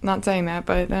 Not saying that,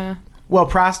 but... Well,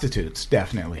 prostitutes,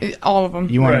 definitely. All of them.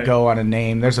 You want to go on a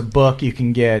name. There's a book you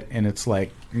can get, and it's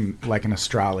like an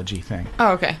astrology thing.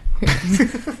 Oh, okay.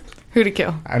 Who to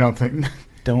kill? I don't think...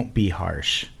 Don't be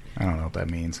harsh. I don't know what that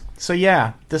means. So,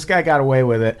 yeah, this guy got away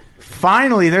with it.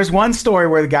 Finally, there's one story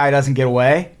where the guy doesn't get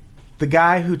away. The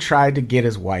guy who tried to get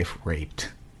his wife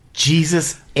raped.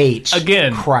 Jesus H.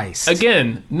 Christ.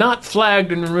 Again, not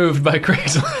flagged and removed by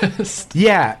Craigslist.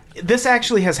 Yeah, this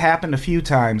actually has happened a few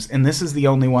times, and this is the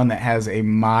only one that has a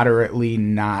moderately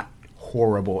not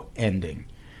horrible ending.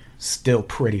 Still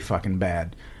pretty fucking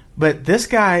bad. But this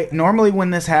guy, normally when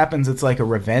this happens, it's like a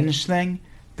revenge thing.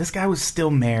 This guy was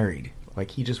still married. Like,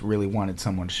 he just really wanted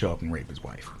someone to show up and rape his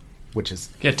wife, which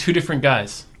is... Yeah, two different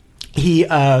guys. He,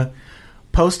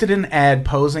 posted an ad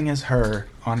posing as her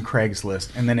on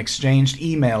Craigslist and then exchanged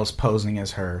emails posing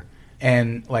as her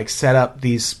and like set up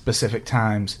these specific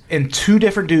times. And two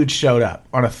different dudes showed up.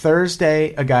 On a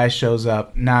Thursday, a guy shows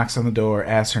up, knocks on the door,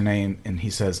 asks her name, and he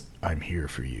says, "I'm here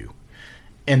for you."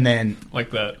 And then...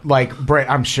 Like that.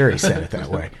 I'm sure he said it that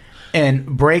way. And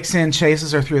breaks in,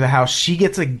 chases her through the house. She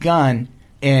gets a gun,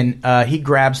 and he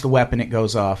grabs the weapon. It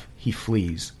goes off. He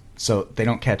flees. So they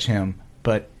don't catch him,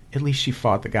 but... At least she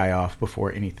fought the guy off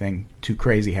before anything too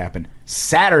crazy happened.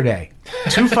 Saturday,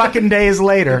 2 fucking days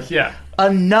later,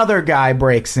 another guy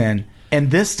breaks in, and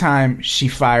this time she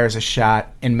fires a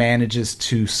shot and manages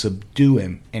to subdue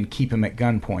him and keep him at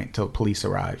gunpoint till police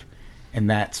arrive. And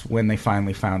that's when they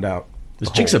finally found out.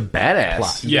 This chick's a badass.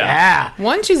 Plot. Yeah.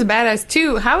 One, she's a badass.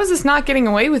 Two, how is this not getting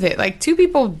away with it? Like, 2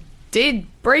 people did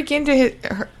break into his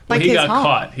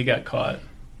home. He got caught.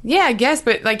 Yeah, I guess,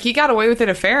 but like he got away with it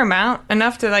a fair amount,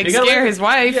 enough to like scare his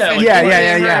wife.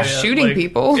 Yeah. Shooting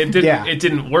people. It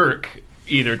didn't work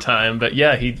either time, but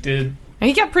yeah, he did. And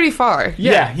he got pretty far.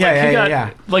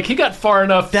 Yeah. Like he got far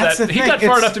enough enough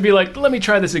to be like, let me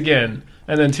try this again.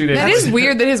 And then 2 days. That is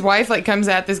weird that his wife like comes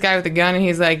at this guy with a gun and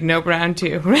he's like, nope, round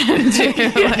two.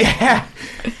 Yeah.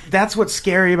 That's what's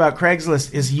scary about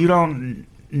Craigslist is you don't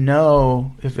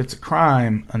know if it's a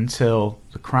crime until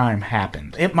the crime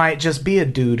happened. It might just be a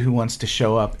dude who wants to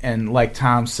show up and, like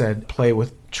Tom said, play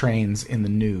with trains in the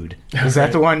nude. Is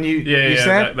that the one you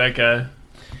said? That guy.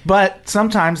 But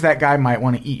sometimes that guy might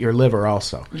want to eat your liver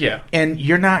also. Yeah. And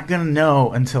you're not going to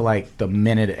know until, like, the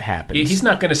minute it happens. He's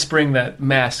not going to spring that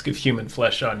mask of human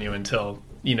flesh on you until...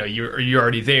 you're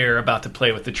already there, about to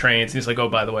play with the trains. And he's like, "Oh,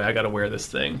 by the way, I got to wear this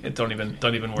thing. Don't even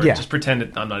wear it. Just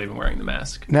pretend I'm not even wearing the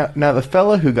mask." Now, the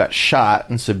fella who got shot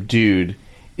and subdued,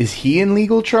 is he in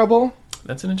legal trouble?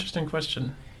 That's an interesting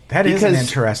question. That is an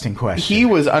interesting question. He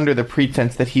was under the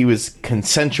pretense that he was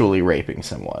consensually raping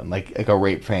someone, like a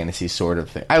rape fantasy sort of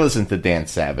thing. I listen to Dan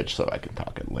Savage, so I can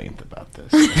talk at length about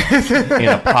this in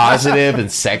a positive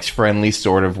and sex-friendly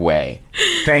sort of way.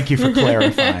 Thank you for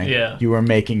clarifying. Yeah. You were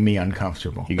making me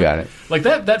uncomfortable. You got it. Like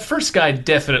that first guy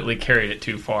definitely carried it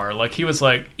too far. Like he was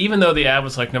like, even though the ad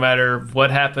was like, no matter what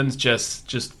happens,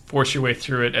 just force your way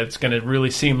through it. It's going to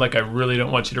really seem like I really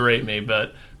don't want you to rape me,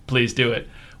 but please do it.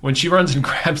 When she runs and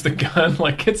grabs the gun,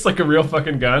 like it's like a real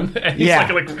fucking gun, and he's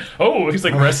he's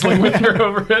like wrestling with her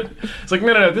over it. It's like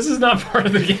no, this is not part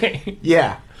of the game.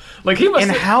 Yeah, like he must.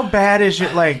 And how bad is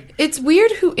it? Like it's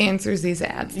weird who answers these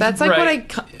ads. That's like what I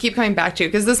keep coming back to.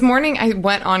 Because this morning I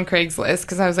went on Craigslist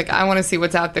because I was like, I want to see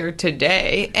what's out there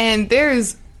today, and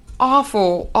there's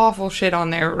awful shit on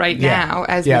there right now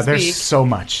as we speak. Yeah, there's so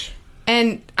much.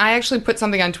 And I actually put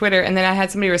something on Twitter, and then I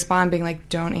had somebody respond being like,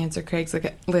 don't answer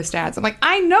Craigslist ads. I'm like,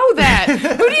 I know that.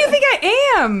 Who do you think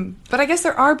I am? But I guess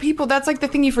there are people. That's like the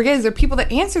thing you forget is there are people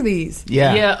that answer these.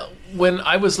 Yeah. When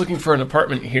I was looking for an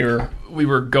apartment here, we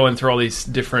were going through all these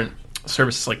different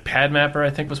services, like PadMapper, I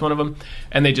think was one of them.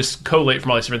 And they just collate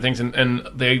from all these different things, and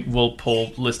they will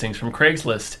pull listings from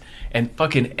Craigslist. And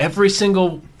fucking every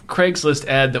single Craigslist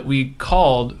ad that we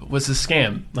called was a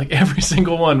scam. Like every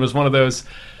single one was one of those.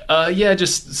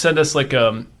 Just send us like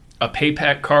a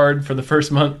PayPal card for the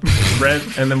first month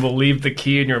rent, and then we'll leave the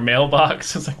key in your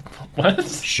mailbox. I was like, what?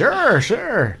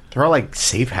 Sure. They're all like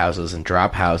safe houses and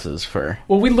drop houses for.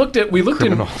 Well, we looked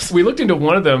into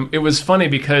one of them. It was funny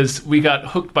because we got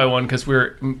hooked by one because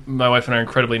my wife and I are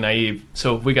incredibly naive.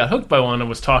 So we got hooked by one and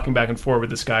was talking back and forth with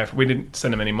this guy. We didn't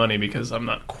send him any money because I'm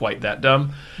not quite that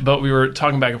dumb. But we were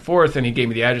talking back and forth, and he gave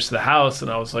me the address to the house,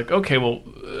 and I was like, okay, well,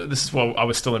 this is while I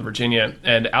was still in Virginia,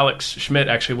 and Alex Schmidt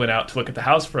actually went out to look at the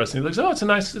house for us, and he looks, oh, it's a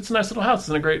nice little house. It's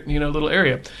in a great little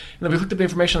area. And then we looked at the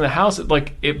information on the house.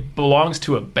 It belongs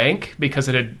to a bank because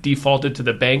it had defaulted to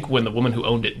the bank when the woman who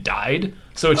owned it died.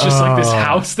 So it's just like this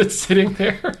house that's sitting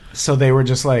there. So they were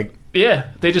just like...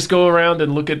 Yeah, they just go around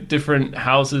and look at different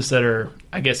houses that are,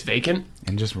 I guess, vacant.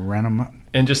 And just rent them up.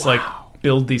 And just like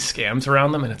build these scams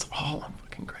around them, and it's all on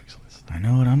fucking Craigslist. I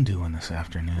know what I'm doing this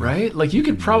afternoon. Right? Like you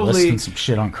could probably... listing some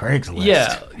shit on Craigslist.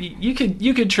 Yeah, you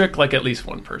could trick like at least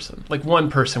one person. Like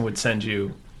one person would send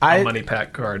you a money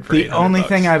pack card for $800. The only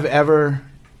thing I've ever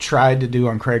tried to do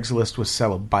on Craigslist was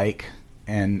sell a bike,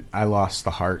 and I lost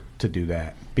the heart to do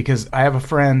that because I have a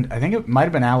friend, I think it might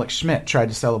have been Alex Schmidt, tried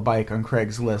to sell a bike on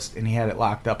Craigslist, and he had it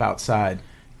locked up outside,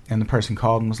 and the person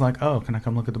called and was like, oh, can I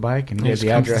come look at the bike? And he gave the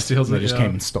address, and they just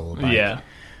came and stole the bike. Yeah.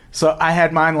 So I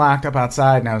had mine locked up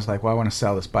outside, and I was like, well, I want to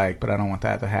sell this bike, but I don't want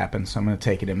that to happen, so I'm going to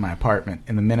take it in my apartment.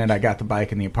 And the minute I got the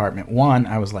bike in the apartment, one,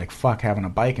 I was like, fuck having a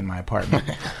bike in my apartment.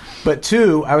 But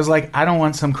two, I was like, I don't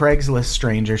want some Craigslist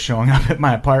stranger showing up at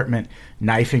my apartment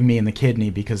knifing me in the kidney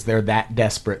because they're that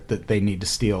desperate that they need to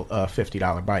steal a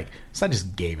 $50 bike. So I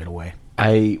just gave it away.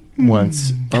 I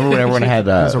once remember when everyone had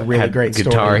a really great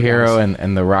Guitar Hero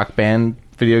and the Rock Band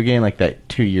video game, like that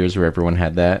 2 years where everyone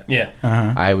had that. Yeah.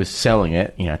 Uh-huh. I was selling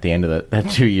it, at the end of that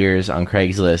 2 years on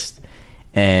Craigslist,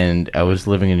 and I was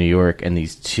living in New York, and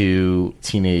these two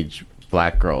teenage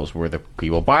black girls were the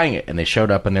people buying it, and they showed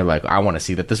up and they're like, I want to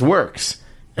see that this works.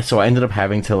 And so I ended up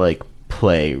having to like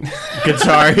play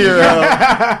Guitar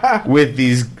Hero with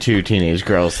these two teenage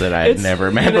girls that I had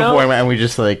never met before, and we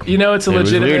just like it's a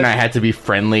legitimate. Weird, and I had to be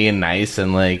friendly and nice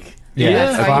and like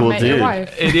a cool dude.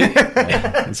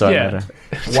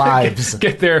 Wives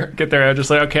get there. I'm just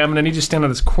like, okay, I'm gonna need you to stand on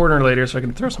this corner later so I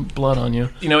can throw some blood on you.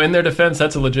 In their defense,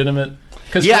 that's a legitimate.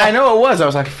 I know it was. I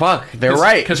was like, fuck, they're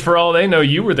right. Because for all they know,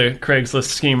 you were the Craigslist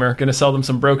schemer, going to sell them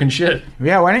some broken shit.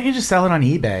 Yeah, why don't you just sell it on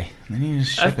eBay? Then you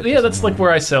just ship it. Yeah, that's like where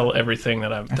I sell everything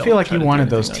that I've done. I feel like you wanted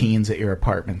those teens at your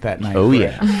apartment that night. Oh,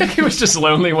 yeah. He was just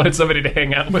lonely, wanted somebody to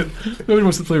hang out with. Nobody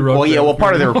wants to play rock. Well,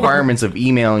 part of the requirements of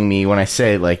emailing me when I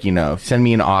say, like, send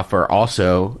me an offer,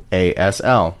 also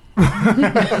ASL.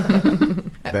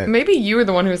 Maybe you were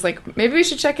the one who was like, maybe we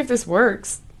should check if this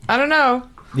works. I don't know.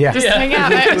 Yeah. Just hang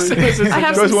out. I have you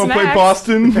guys want to play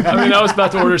Boston? I was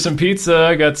about to order some pizza.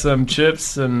 I got some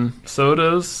chips and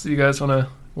sodas. You guys want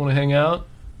to hang out?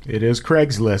 It is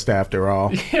Craigslist after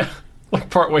all. Yeah. Like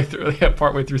partway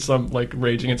through some like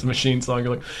Rage Against the Machine song,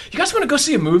 you're like, you guys want to go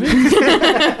see a movie?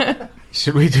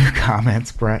 Should we do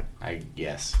comments, Brett? I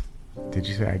guess. Did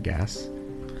you say I guess?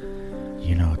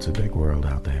 It's a big world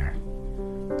out there.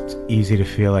 It's easy to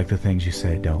feel like the things you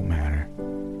say don't matter.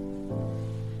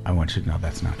 I want you to know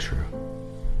that's not true.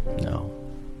 No.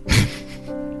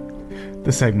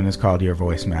 This segment is called Your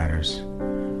Voice Matters,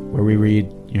 where we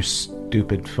read your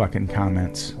stupid fucking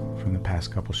comments from the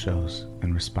past couple shows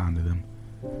and respond to them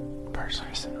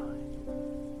personally.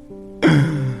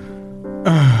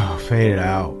 Oh, fade it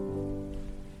out.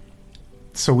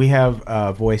 So we have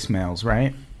voicemails,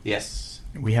 right? Yes.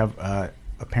 We have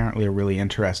apparently a really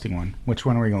interesting one. Which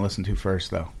one are we going to listen to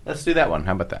first, though? Let's do that one.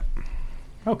 How about that?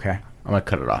 Okay. I'm going to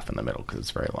cut it off in the middle because it's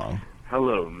very long.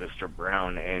 Hello, Mr.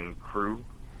 Brown and crew.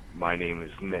 My name is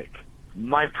Nick.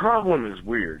 My problem is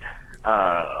weird.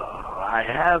 I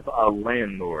have a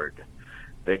landlord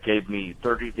that gave me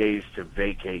 30 days to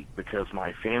vacate because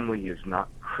my family is not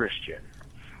Christian.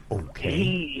 Okay.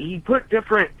 He put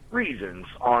different reasons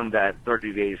on that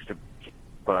 30 days to,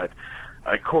 but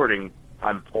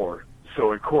I'm poor.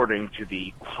 So according to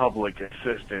the public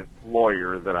assistant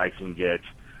lawyer that I can get,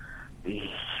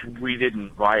 we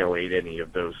didn't violate any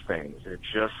of those things. It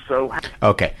just so...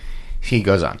 Okay. He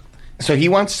goes on. So he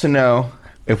wants to know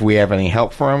if we have any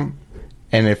help for him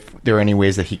and if there are any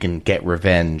ways that he can get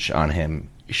revenge on him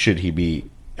should he be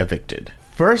evicted.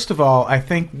 First of all, I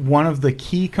think one of the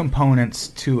key components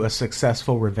to a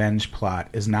successful revenge plot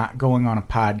is not going on a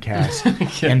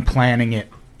podcast and planning it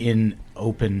in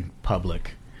open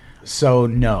public. So,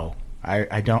 no.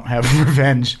 I don't have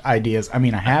revenge ideas. I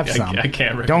mean, I have some. I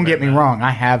can't. Don't get me wrong.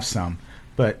 I have some,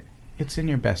 but it's in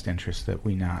your best interest that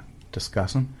we not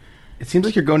discuss them. It seems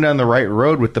like you're going down the right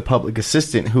road with the public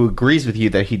assistant who agrees with you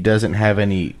that he doesn't have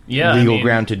any legal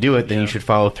ground to do it. Then you should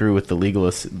follow through with the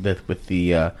with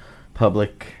the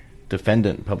public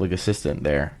defendant, public assistant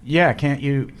there. Yeah, can't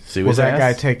you? Will that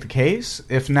guy take the case?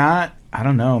 If not, I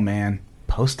don't know, man.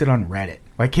 Post it on Reddit.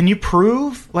 Like, can you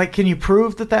prove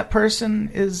that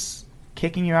person is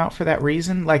kicking you out for that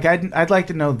reason? Like, I'd like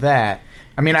to know that.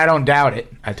 I mean, I don't doubt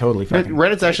it. I totally fucking...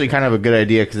 Reddit's actually kind of a good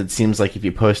idea because it seems like if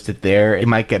you post it there, it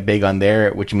might get big on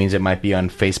there, which means it might be on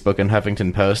Facebook and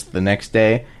Huffington Post the next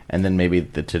day, and then maybe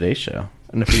the Today Show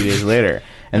and a few days later.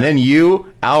 And then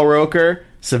you, Al Roker,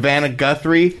 Savannah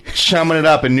Guthrie, chumming it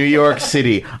up in New York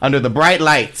City under the bright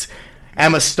lights.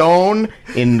 Emma Stone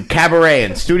in Cabaret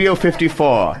in Studio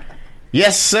 54.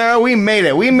 Yes, sir, we made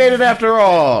it. We made it after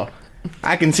all.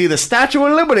 I can see the Statue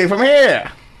of Liberty from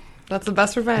here. That's the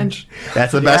best revenge.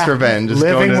 That's the best revenge. Just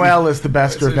living well is the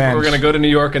best revenge. We're going to go to New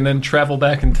York and then travel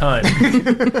back in time.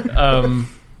 Do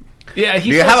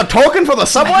you have a token for the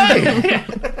subway?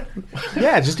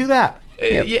 Yeah, just do that.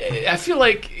 Yeah, I feel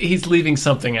like he's leaving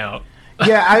something out.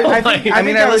 Yeah, I think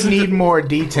I would need more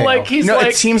detail.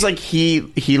 It seems like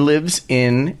he lives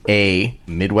in a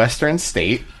Midwestern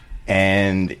state,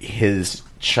 and his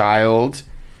child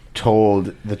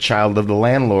told the child of the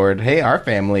landlord, "Hey, our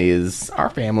family is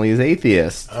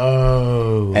atheist."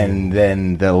 Oh. And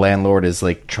then the landlord is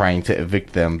like trying to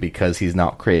evict them because he's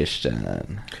not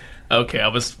Christian. Okay, I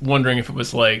was wondering if it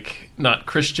was like not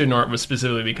Christian or it was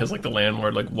specifically because like the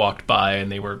landlord like walked by and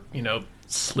they were,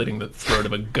 slitting the throat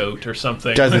of a goat or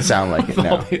something. Doesn't sound like it,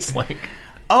 no.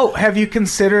 Oh, have you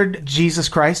considered Jesus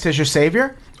Christ as your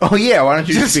savior? Oh, yeah, why don't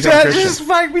you just become Christian?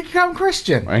 Just become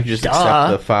Christian. Why don't you just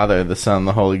accept the Father, the Son,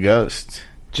 the Holy Ghost?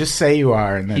 Just say you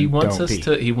are, and then he wants to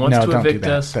evict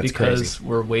us because crazy.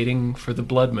 We're waiting for the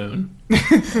blood moon.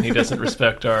 He doesn't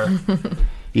respect our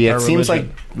Yeah, our it seems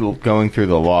religion. like going through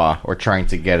the law or trying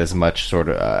to get as much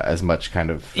kind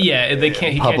of they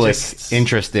can't public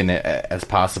interest in it as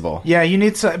possible. Yeah, you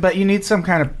need some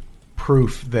kind of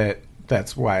proof that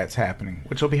that's why it's happening,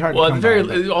 which will be hard to come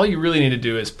by. All you really need to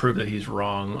do is prove that he's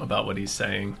wrong about what he's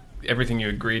saying. Everything you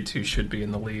agreed to should be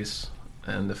in the lease.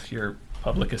 And if your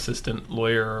public assistant,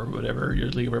 lawyer, or whatever, your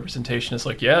legal representation is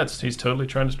like, yeah, he's totally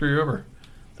trying to screw you over,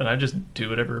 then I just do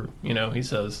whatever, he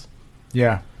says.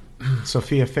 Yeah.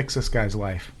 Sophia, fix this guy's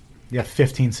life. You have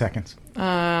 15 seconds.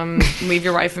 Leave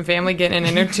your wife and family, get in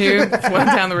an inner tube, float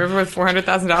down the river with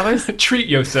 $400,000. Treat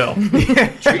yourself.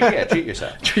 Treat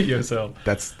yourself. Treat yourself.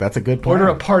 That's a good point. Order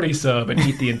a party sub and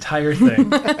eat the entire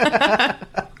thing.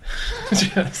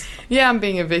 Yeah, I'm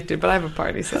being evicted, but I have a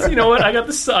party sub. You know what? I got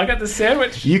the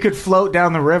sandwich. You could float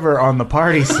down the river on the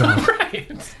party sub.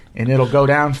 Right. And it'll go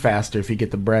down faster if you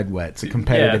get the bread wet. It's a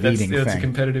competitive eating thing. That's a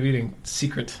competitive eating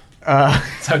secret.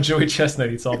 That's how Joey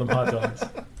Chestnut eats all them hot dogs.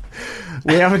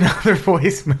 We have another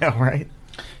voicemail, right?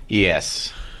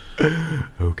 Yes.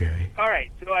 Okay. All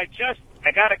right, so I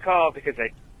got a call because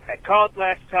I called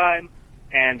last time,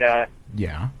 and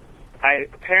yeah, I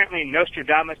apparently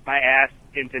Nostradamus my ass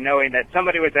into knowing that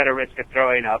somebody was at a risk of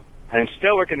throwing up. I'm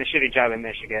still working the shitty job in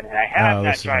Michigan, and I have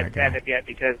not tried stand-up yet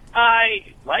because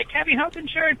I like having health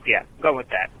insurance. Yeah, go with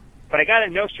that. But I got a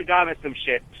Nostradamus some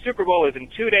shit. Super Bowl is in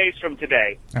 2 days from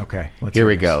today. Okay. Here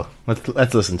we go.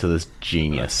 Let's listen to this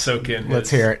genius. Soak in. Let's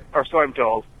hear it. Or so I'm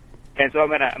told. And so I'm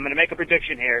gonna make a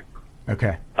prediction here.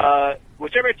 Okay.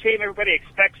 Whichever team everybody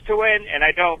expects to win, and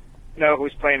I don't know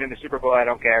who's playing in the Super Bowl. I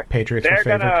don't care. Patriots. They're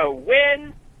gonna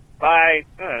win by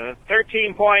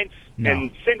 13 points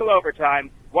in single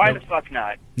overtime. Why the fuck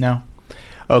not? No.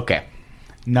 Okay.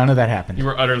 None of that happened. You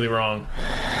were utterly wrong.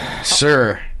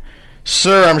 Sir,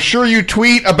 I'm sure you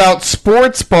tweet about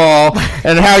sports ball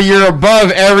and how you're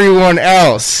above everyone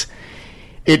else.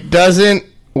 It doesn't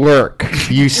work.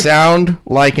 You sound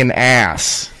like an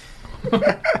ass.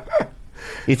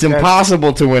 It's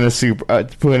impossible to win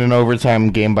an overtime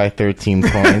game by 13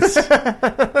 points.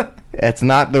 That's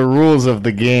not the rules of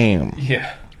the game.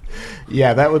 Yeah.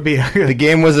 Yeah, that would be... The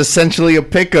game was essentially a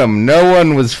pick'em. No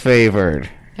one was favored.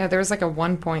 Yeah, there was like a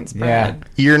 1 point spread. Yeah.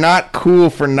 You're not cool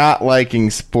for not liking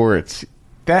sports.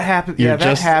 That happens. Yeah,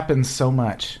 that happens so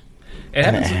much. It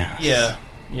happens.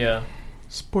 Yeah.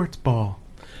 Sports ball.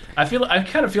 I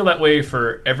kind of feel that way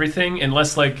for everything,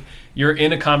 unless like you're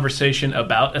in a conversation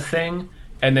about a thing,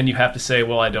 and then you have to say,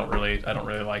 "Well, I don't really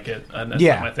like it." And that's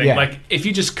not my thing. Yeah. Like if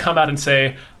you just come out and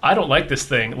say, "I don't like this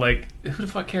thing," like who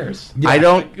the fuck cares? Yeah. I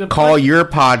don't call your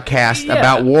podcast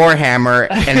about Warhammer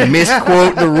and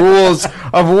misquote the rules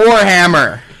of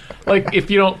Warhammer. Like if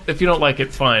you don't like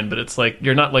it, fine. But it's like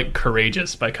you're not like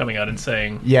courageous by coming out and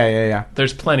saying, "Yeah."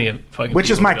 There's plenty of fucking. Which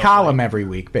is my column every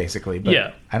week, basically. But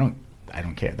yeah. I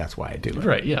don't care. That's why I do it.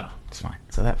 Right. Yeah. It's fine.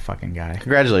 So that fucking guy.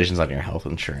 Congratulations on your health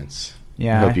insurance.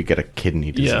 Yeah. I hope you get a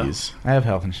kidney disease. I have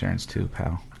health insurance too,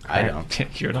 pal. I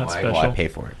don't. You're not special. I pay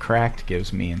for it. Cracked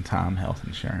gives me and Tom health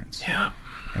insurance. Yeah.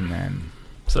 And then...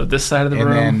 So this side of the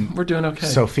room, we're doing okay.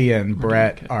 Sophia and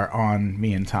Brett are on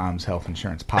me and Tom's health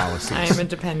insurance policies. I am a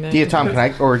dependent. Yeah, Tom,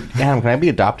 Adam, can I be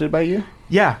adopted by you?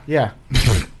 Yeah. Yeah,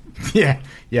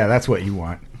 that's what you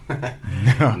want.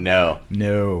 No.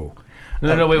 No,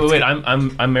 wait.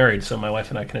 I'm married, so my wife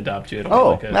and I can adopt you.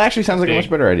 That actually sounds like a much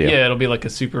better idea. Yeah, it'll be like a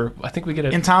super... I think we get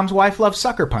it. And Tom's wife loves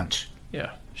Sucker Punch.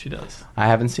 Yeah, she does. I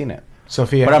haven't seen it.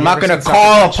 Sophia, but I'm not going to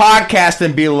call a podcast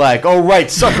and be like, oh,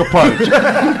 right, Sucker Punch.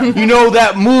 You know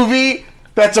that movie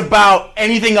that's about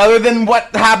anything other than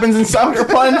what happens in Sucker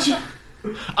Punch?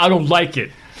 I don't like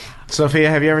it. Sophia,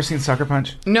 have you ever seen Sucker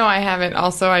Punch? No, I haven't.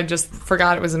 Also, I just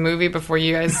forgot it was a movie before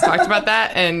you guys talked about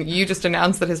that, and you just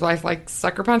announced that his wife likes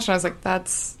Sucker Punch, and I was like,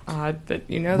 that's odd that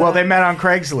you know that. Well, they met on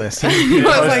Craigslist. I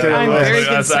was like, I'm very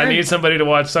concerned. I need somebody to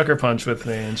watch Sucker Punch with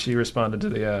me, and she responded to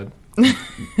the ad.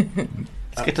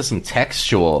 Let's get to some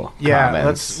textual comments. Yeah,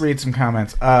 let's read some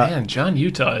comments. Man, John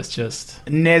Utah is just...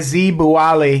 Nezi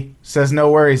Buali says, no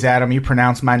worries, Adam. You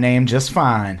pronounced my name just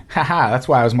fine. Haha, that's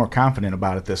why I was more confident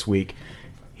about it this week.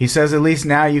 He says, at least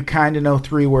now you kind of know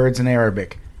 3 words in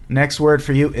Arabic. Next word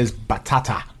for you is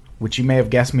batata, which you may have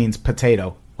guessed means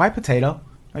potato. Why potato?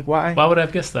 Like, why? Why would I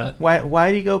have guessed that?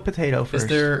 Why do you go potato first?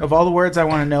 Of all the words I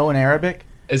want to know in Arabic...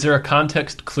 Is there a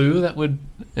context clue that would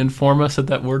inform us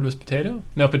that word was potato?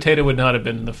 No, potato would not have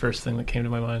been the first thing that came to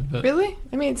my mind. But really?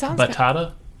 I mean, it sounds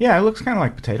batata? Yeah, it looks kind of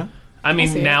like potato. I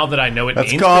mean, now that I know it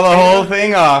means Let's call potato, the whole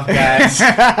thing off, guys.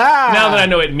 Now that I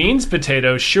know it means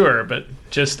potato, sure, but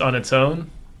just on its own,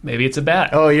 maybe it's a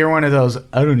bat. Oh, you're one of those,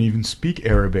 I don't even speak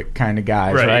Arabic kind of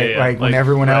guys, right? Yeah. Like when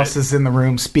everyone else is in the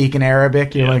room speaking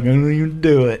Arabic, you're like, I don't even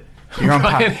do it. You're on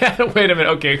Ryan Adams, wait a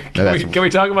minute. Okay, can we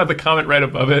talk about the comment right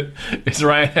above it? Is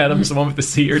Ryan Adams the one with the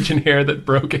sea urchin hair that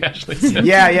broke Ashley Simpson?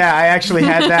 Yeah, I actually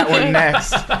had that one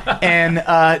next. And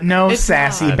no, it's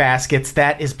sassy not. Baskets.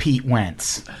 That is Pete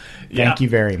Wentz. Thank you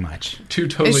very much. 2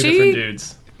 totally different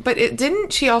dudes. But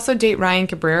didn't she also date Ryan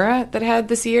Cabrera that had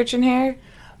the sea urchin hair?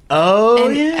 Oh,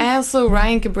 and yeah. Also,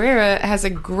 Ryan Cabrera has a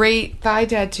great thigh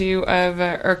tattoo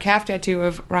or calf tattoo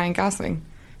of Ryan Gosling.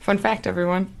 Fun fact,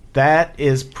 everyone. That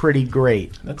is pretty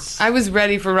great. I was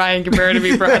ready for Ryan Cabrera to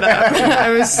be brought up. I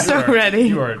was so ready.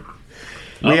 You are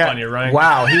on your Ryan.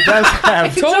 Wow, he does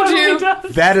have... Told you.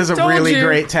 That is a really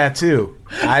great tattoo.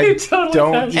 I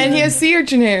don't... And he has sea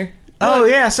urchin hair. Oh,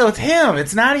 yeah, so it's him.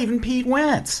 It's not even Pete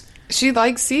Wentz. She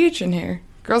likes sea urchin hair.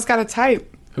 Girl's got a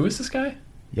type. Who is this guy?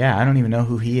 Yeah, I don't even know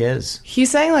who he is. He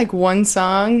sang like one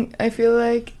song, I feel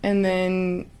like, and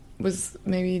then was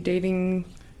maybe dating...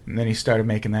 And then he started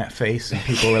making that face, and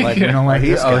people were like, "We don't like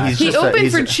this guy." He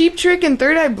opened for Cheap Trick and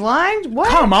Third Eye Blind. What?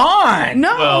 Come on!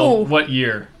 No. Well, what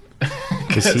year?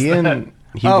 Because he wasn't.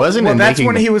 Well, that's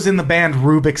when he was in the band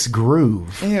Rubik's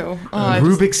Groove. Ew.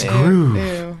 Rubik's Groove.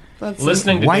 Ew.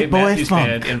 Listening to White Dave Boy Matthews Funk.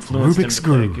 Band influenced Rubik's him to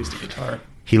play Groove. acoustic guitar.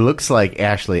 He looks like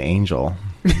Ashley Angel.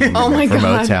 Oh my from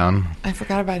god! O-Town. I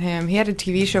forgot about him. He had a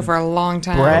TV show for a long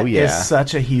time. Brett is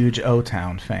such a huge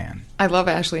O-Town fan. I love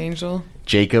Ashley Angel.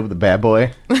 Jacob, the bad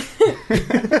boy.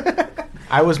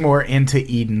 I was more into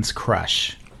Eden's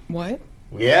Crush. What?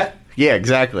 Yeah,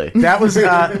 exactly. That was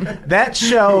that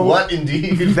show. What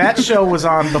indeed? That show was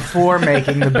on before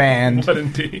making the band. What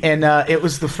indeed? And it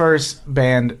was the first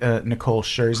band Nicole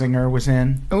Scherzinger was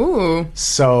in. Ooh.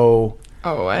 So.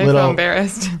 Oh, I feel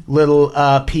embarrassed. Little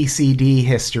PCD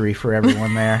history for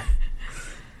everyone there.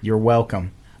 You're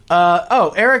welcome.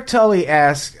 Eric Tully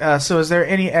asks, so is there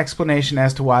any explanation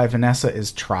as to why Vanessa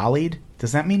is trolleyed?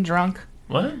 Does that mean drunk?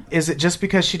 What? Is it just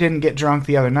because she didn't get drunk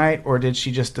the other night, or did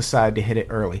she just decide to hit it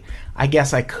early? I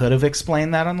guess I could have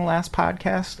explained that on the last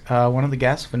podcast. One of the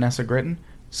guests, Vanessa Gritton,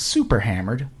 super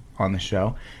hammered on the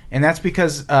show. And that's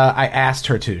because I asked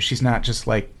her to. She's not just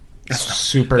like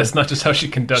super... That's not just how she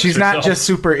conducts herself. She's not just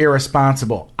super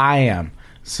irresponsible. I am.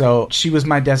 So she was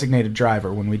my designated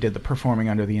driver when we did the Performing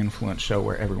Under the Influence show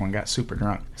where everyone got super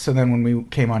drunk. So then when we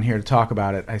came on here to talk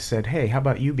about it, I said, hey, how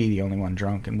about you be the only one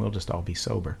drunk and we'll just all be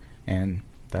sober? And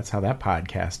that's how that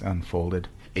podcast unfolded.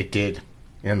 It did.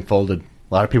 It unfolded.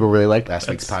 A lot of people really liked last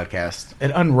week's podcast.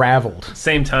 It unraveled.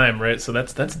 Same time, right? So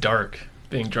that's dark,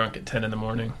 being drunk at 10 in the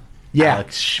morning. Yeah.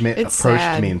 Alex Schmidt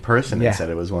approached me in person and said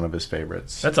it was one of his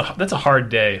favorites. That's a hard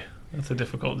day. That's a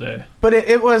difficult day. But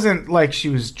it wasn't like she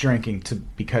was drinking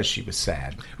because she was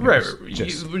sad. Right.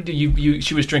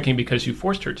 She was drinking because you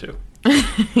forced her to.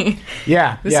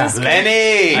 Yeah.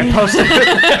 Lenny!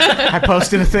 I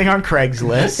posted a thing on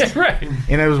Craigslist. Right.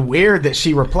 And it was weird that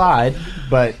she replied,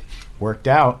 but worked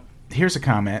out. Here's a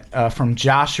comment from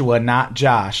Joshua, not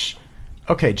Josh.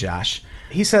 Okay, Josh.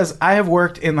 He says, I have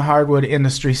worked in the hardwood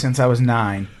industry since I was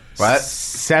 9. What?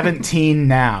 17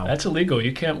 now. That's illegal.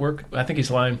 You can't work. I think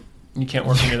he's lying. You can't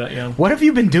work when you're that young. What have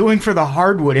you been doing for the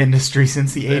hardwood industry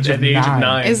since the age of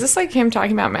 9? Is this like him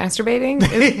talking about masturbating?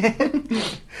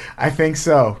 I think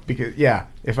so. Because, yeah,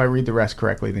 if I read the rest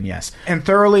correctly, then yes. And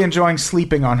thoroughly enjoying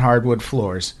sleeping on hardwood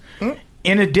floors.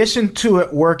 In addition to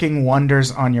it working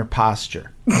wonders on your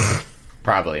posture.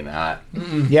 Probably not.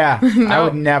 Yeah, I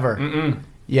would never.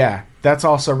 Yeah, that's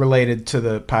also related to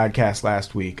the podcast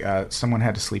last week. Someone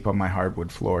had to sleep on my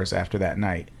hardwood floors after that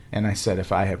night. And I said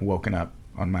if I had woken up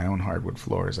on my own hardwood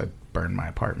floors, I'd burn my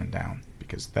apartment down.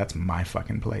 Because that's my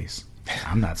fucking place.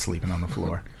 I'm not sleeping on the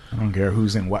floor. I don't care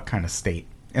who's in what kind of state.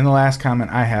 In the last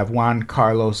comment I have, Juan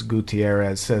Carlos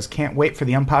Gutierrez says, can't wait for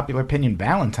the Unpopular Opinion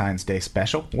Valentine's Day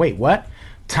special. Wait, what?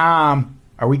 Tom,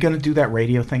 are we going to do that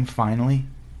radio thing finally?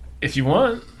 If you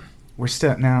want. We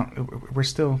don't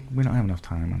have enough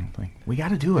time, I don't think. We got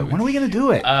to do it. When are we going to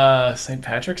do it? St.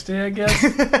 Patrick's Day, I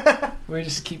guess. We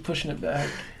just keep pushing it back.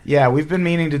 Yeah, we've been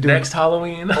meaning to do next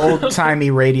Halloween.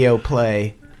 Old-timey radio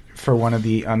play for one of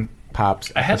the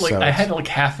Unpops episodes. I had like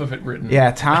half of it written.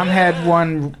 Yeah, Tom had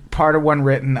part of one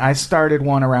written. I started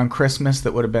one around Christmas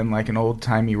that would have been like an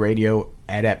old-timey radio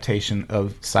adaptation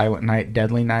of Silent Night,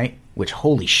 Deadly Night, which,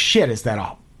 holy shit, is that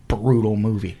a brutal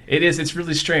movie. It is. It's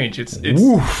really strange. It's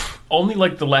only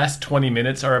like the last 20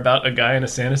 minutes are about a guy in a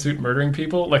Santa suit murdering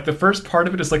people. Like the first part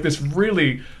of it is like this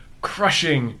really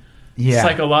crushing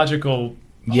psychological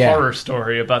horror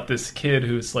story about this kid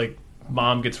who's like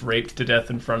mom gets raped to death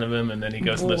in front of him, and then he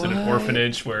goes and lives in an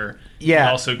orphanage where he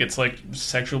also gets like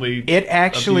sexually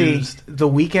abused. The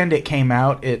weekend it came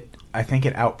out, I think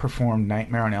it outperformed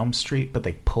Nightmare on Elm Street, but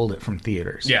they pulled it from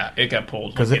theaters. Yeah, it got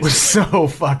pulled because it was so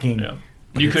fucking. Yeah.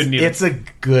 You couldn't even. It's a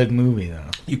good movie though.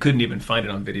 You couldn't even find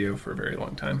it on video for a very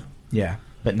long time. Yeah,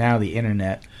 but now the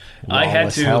internet. I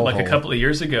had to like a couple of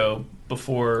years ago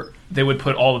before they would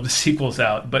put all of the sequels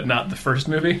out, but not the first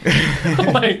movie.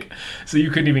 Like, so you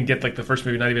couldn't even get like the first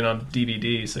movie, not even on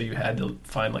DVD. So you had to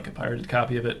find like a pirated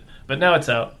copy of it. But now it's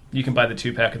out. You can buy the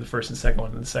 2-pack of the first and second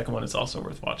one, and the second one is also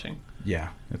worth watching.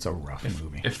 Yeah, it's a rough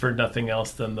movie. If for nothing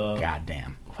else than the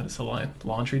goddamn. What is the line?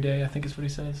 Laundry Day, I think is what he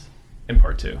says in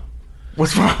part 2.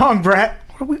 What's wrong, Brett?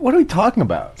 What are we talking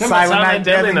about? Silent Night,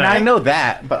 Deadly Night. I know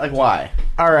that, but like, why?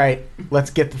 All right,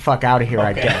 let's get the fuck out of here,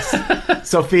 I guess.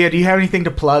 Sophia, do you have anything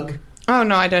to plug? Oh,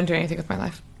 no, I don't do anything with my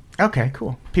life. Okay,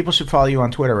 cool. People should follow you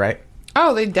on Twitter, right?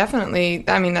 Oh, they definitely.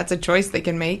 I mean, that's a choice they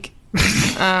can make.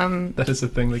 That is a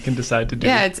thing they can decide to do.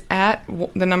 Yeah, it's at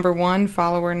the number 1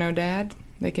 follower no dad.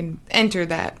 They can enter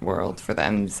that world for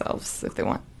themselves if they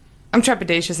want. I'm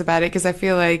trepidatious about it because I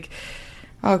feel like,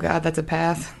 oh God, that's a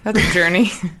path. That's a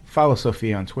journey. Follow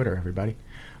Sophia on Twitter, everybody.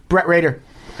 Brett Rader,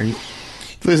 are you...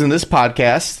 Listen to this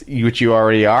podcast, which you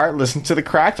already are. Listen to the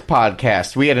Cracked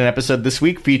podcast. We had an episode this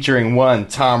week featuring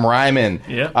Tom Ryman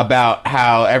about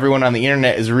how everyone on the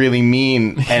internet is really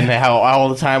mean and how all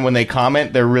the time when they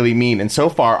comment, they're really mean. And so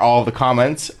far, all of the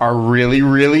comments are really,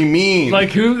 really mean. Like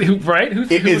who right? Who would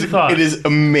have thought? It is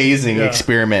amazing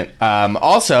experiment.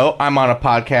 Also, I'm on a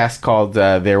podcast called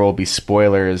There Will Be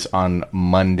Spoilers on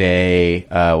Monday,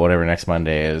 whatever next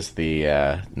Monday is, the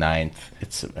 9th.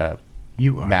 It's...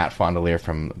 Matt Fondelier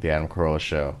from the Adam Carolla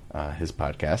Show, his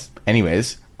podcast.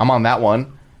 Anyways, I'm on that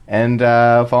one. And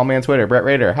follow me on Twitter, Brett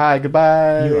Rader. Hi,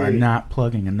 goodbye. You are not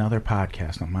plugging another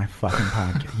podcast on my fucking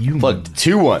podcast. You plugged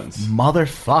 2 ones.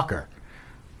 Motherfucker.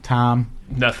 Tom?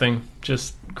 Nothing.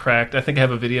 Just Cracked. I think I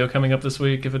have a video coming up this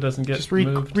week if it doesn't get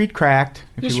moved. Read Cracked.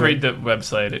 Just read the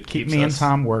website. It keep keeps me us, and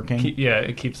Tom working.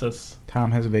 It keeps us.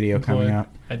 Tom has a video coming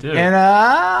up. I do. And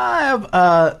I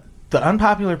have... the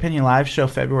Unpopular Opinion live show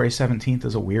February 17th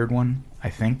is a weird one. I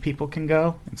think people can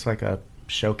go. It's like a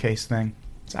showcase thing.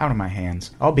 It's out of my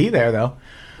hands. I'll be there, though.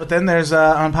 But then there's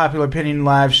Unpopular Opinion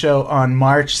live show on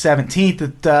March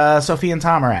 17th that Sophie and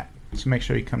Tom are at. So make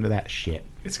sure you come to that shit.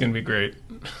 It's going to be great.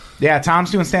 Yeah,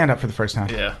 Tom's doing stand-up for the first time.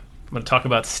 Yeah. I'm going to talk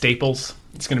about staples.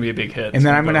 It's going to be a big hit. And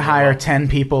then I'm going to hire 10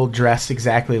 people dressed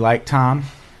exactly like Tom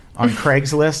on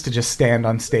Craigslist to just stand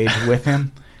on stage with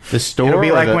him. The store. It'll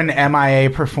be like when MIA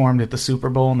performed at the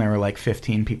Super Bowl and there were like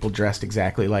 15 people dressed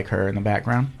exactly like her in the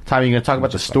background. Tom, are you going to talk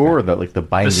about the store or the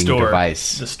binding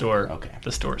device? The store. Okay.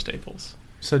 The store staples.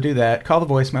 So do that. Call the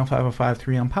voicemail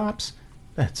 505-3-on-POPS.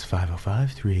 That's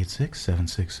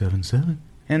 505-386-7677.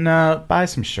 And buy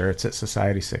some shirts at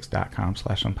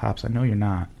society6.com/onpops. I know you're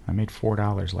not. I made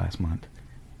 $4 last month.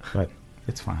 But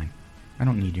it's fine. I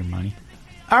don't need your money.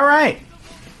 All right.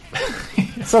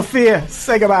 Sophia,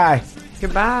 say goodbye.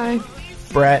 Goodbye.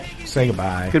 Brett, say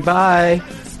goodbye. Goodbye.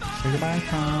 Say goodbye,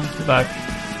 Tom. Goodbye.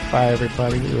 Bye,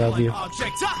 everybody. We love you.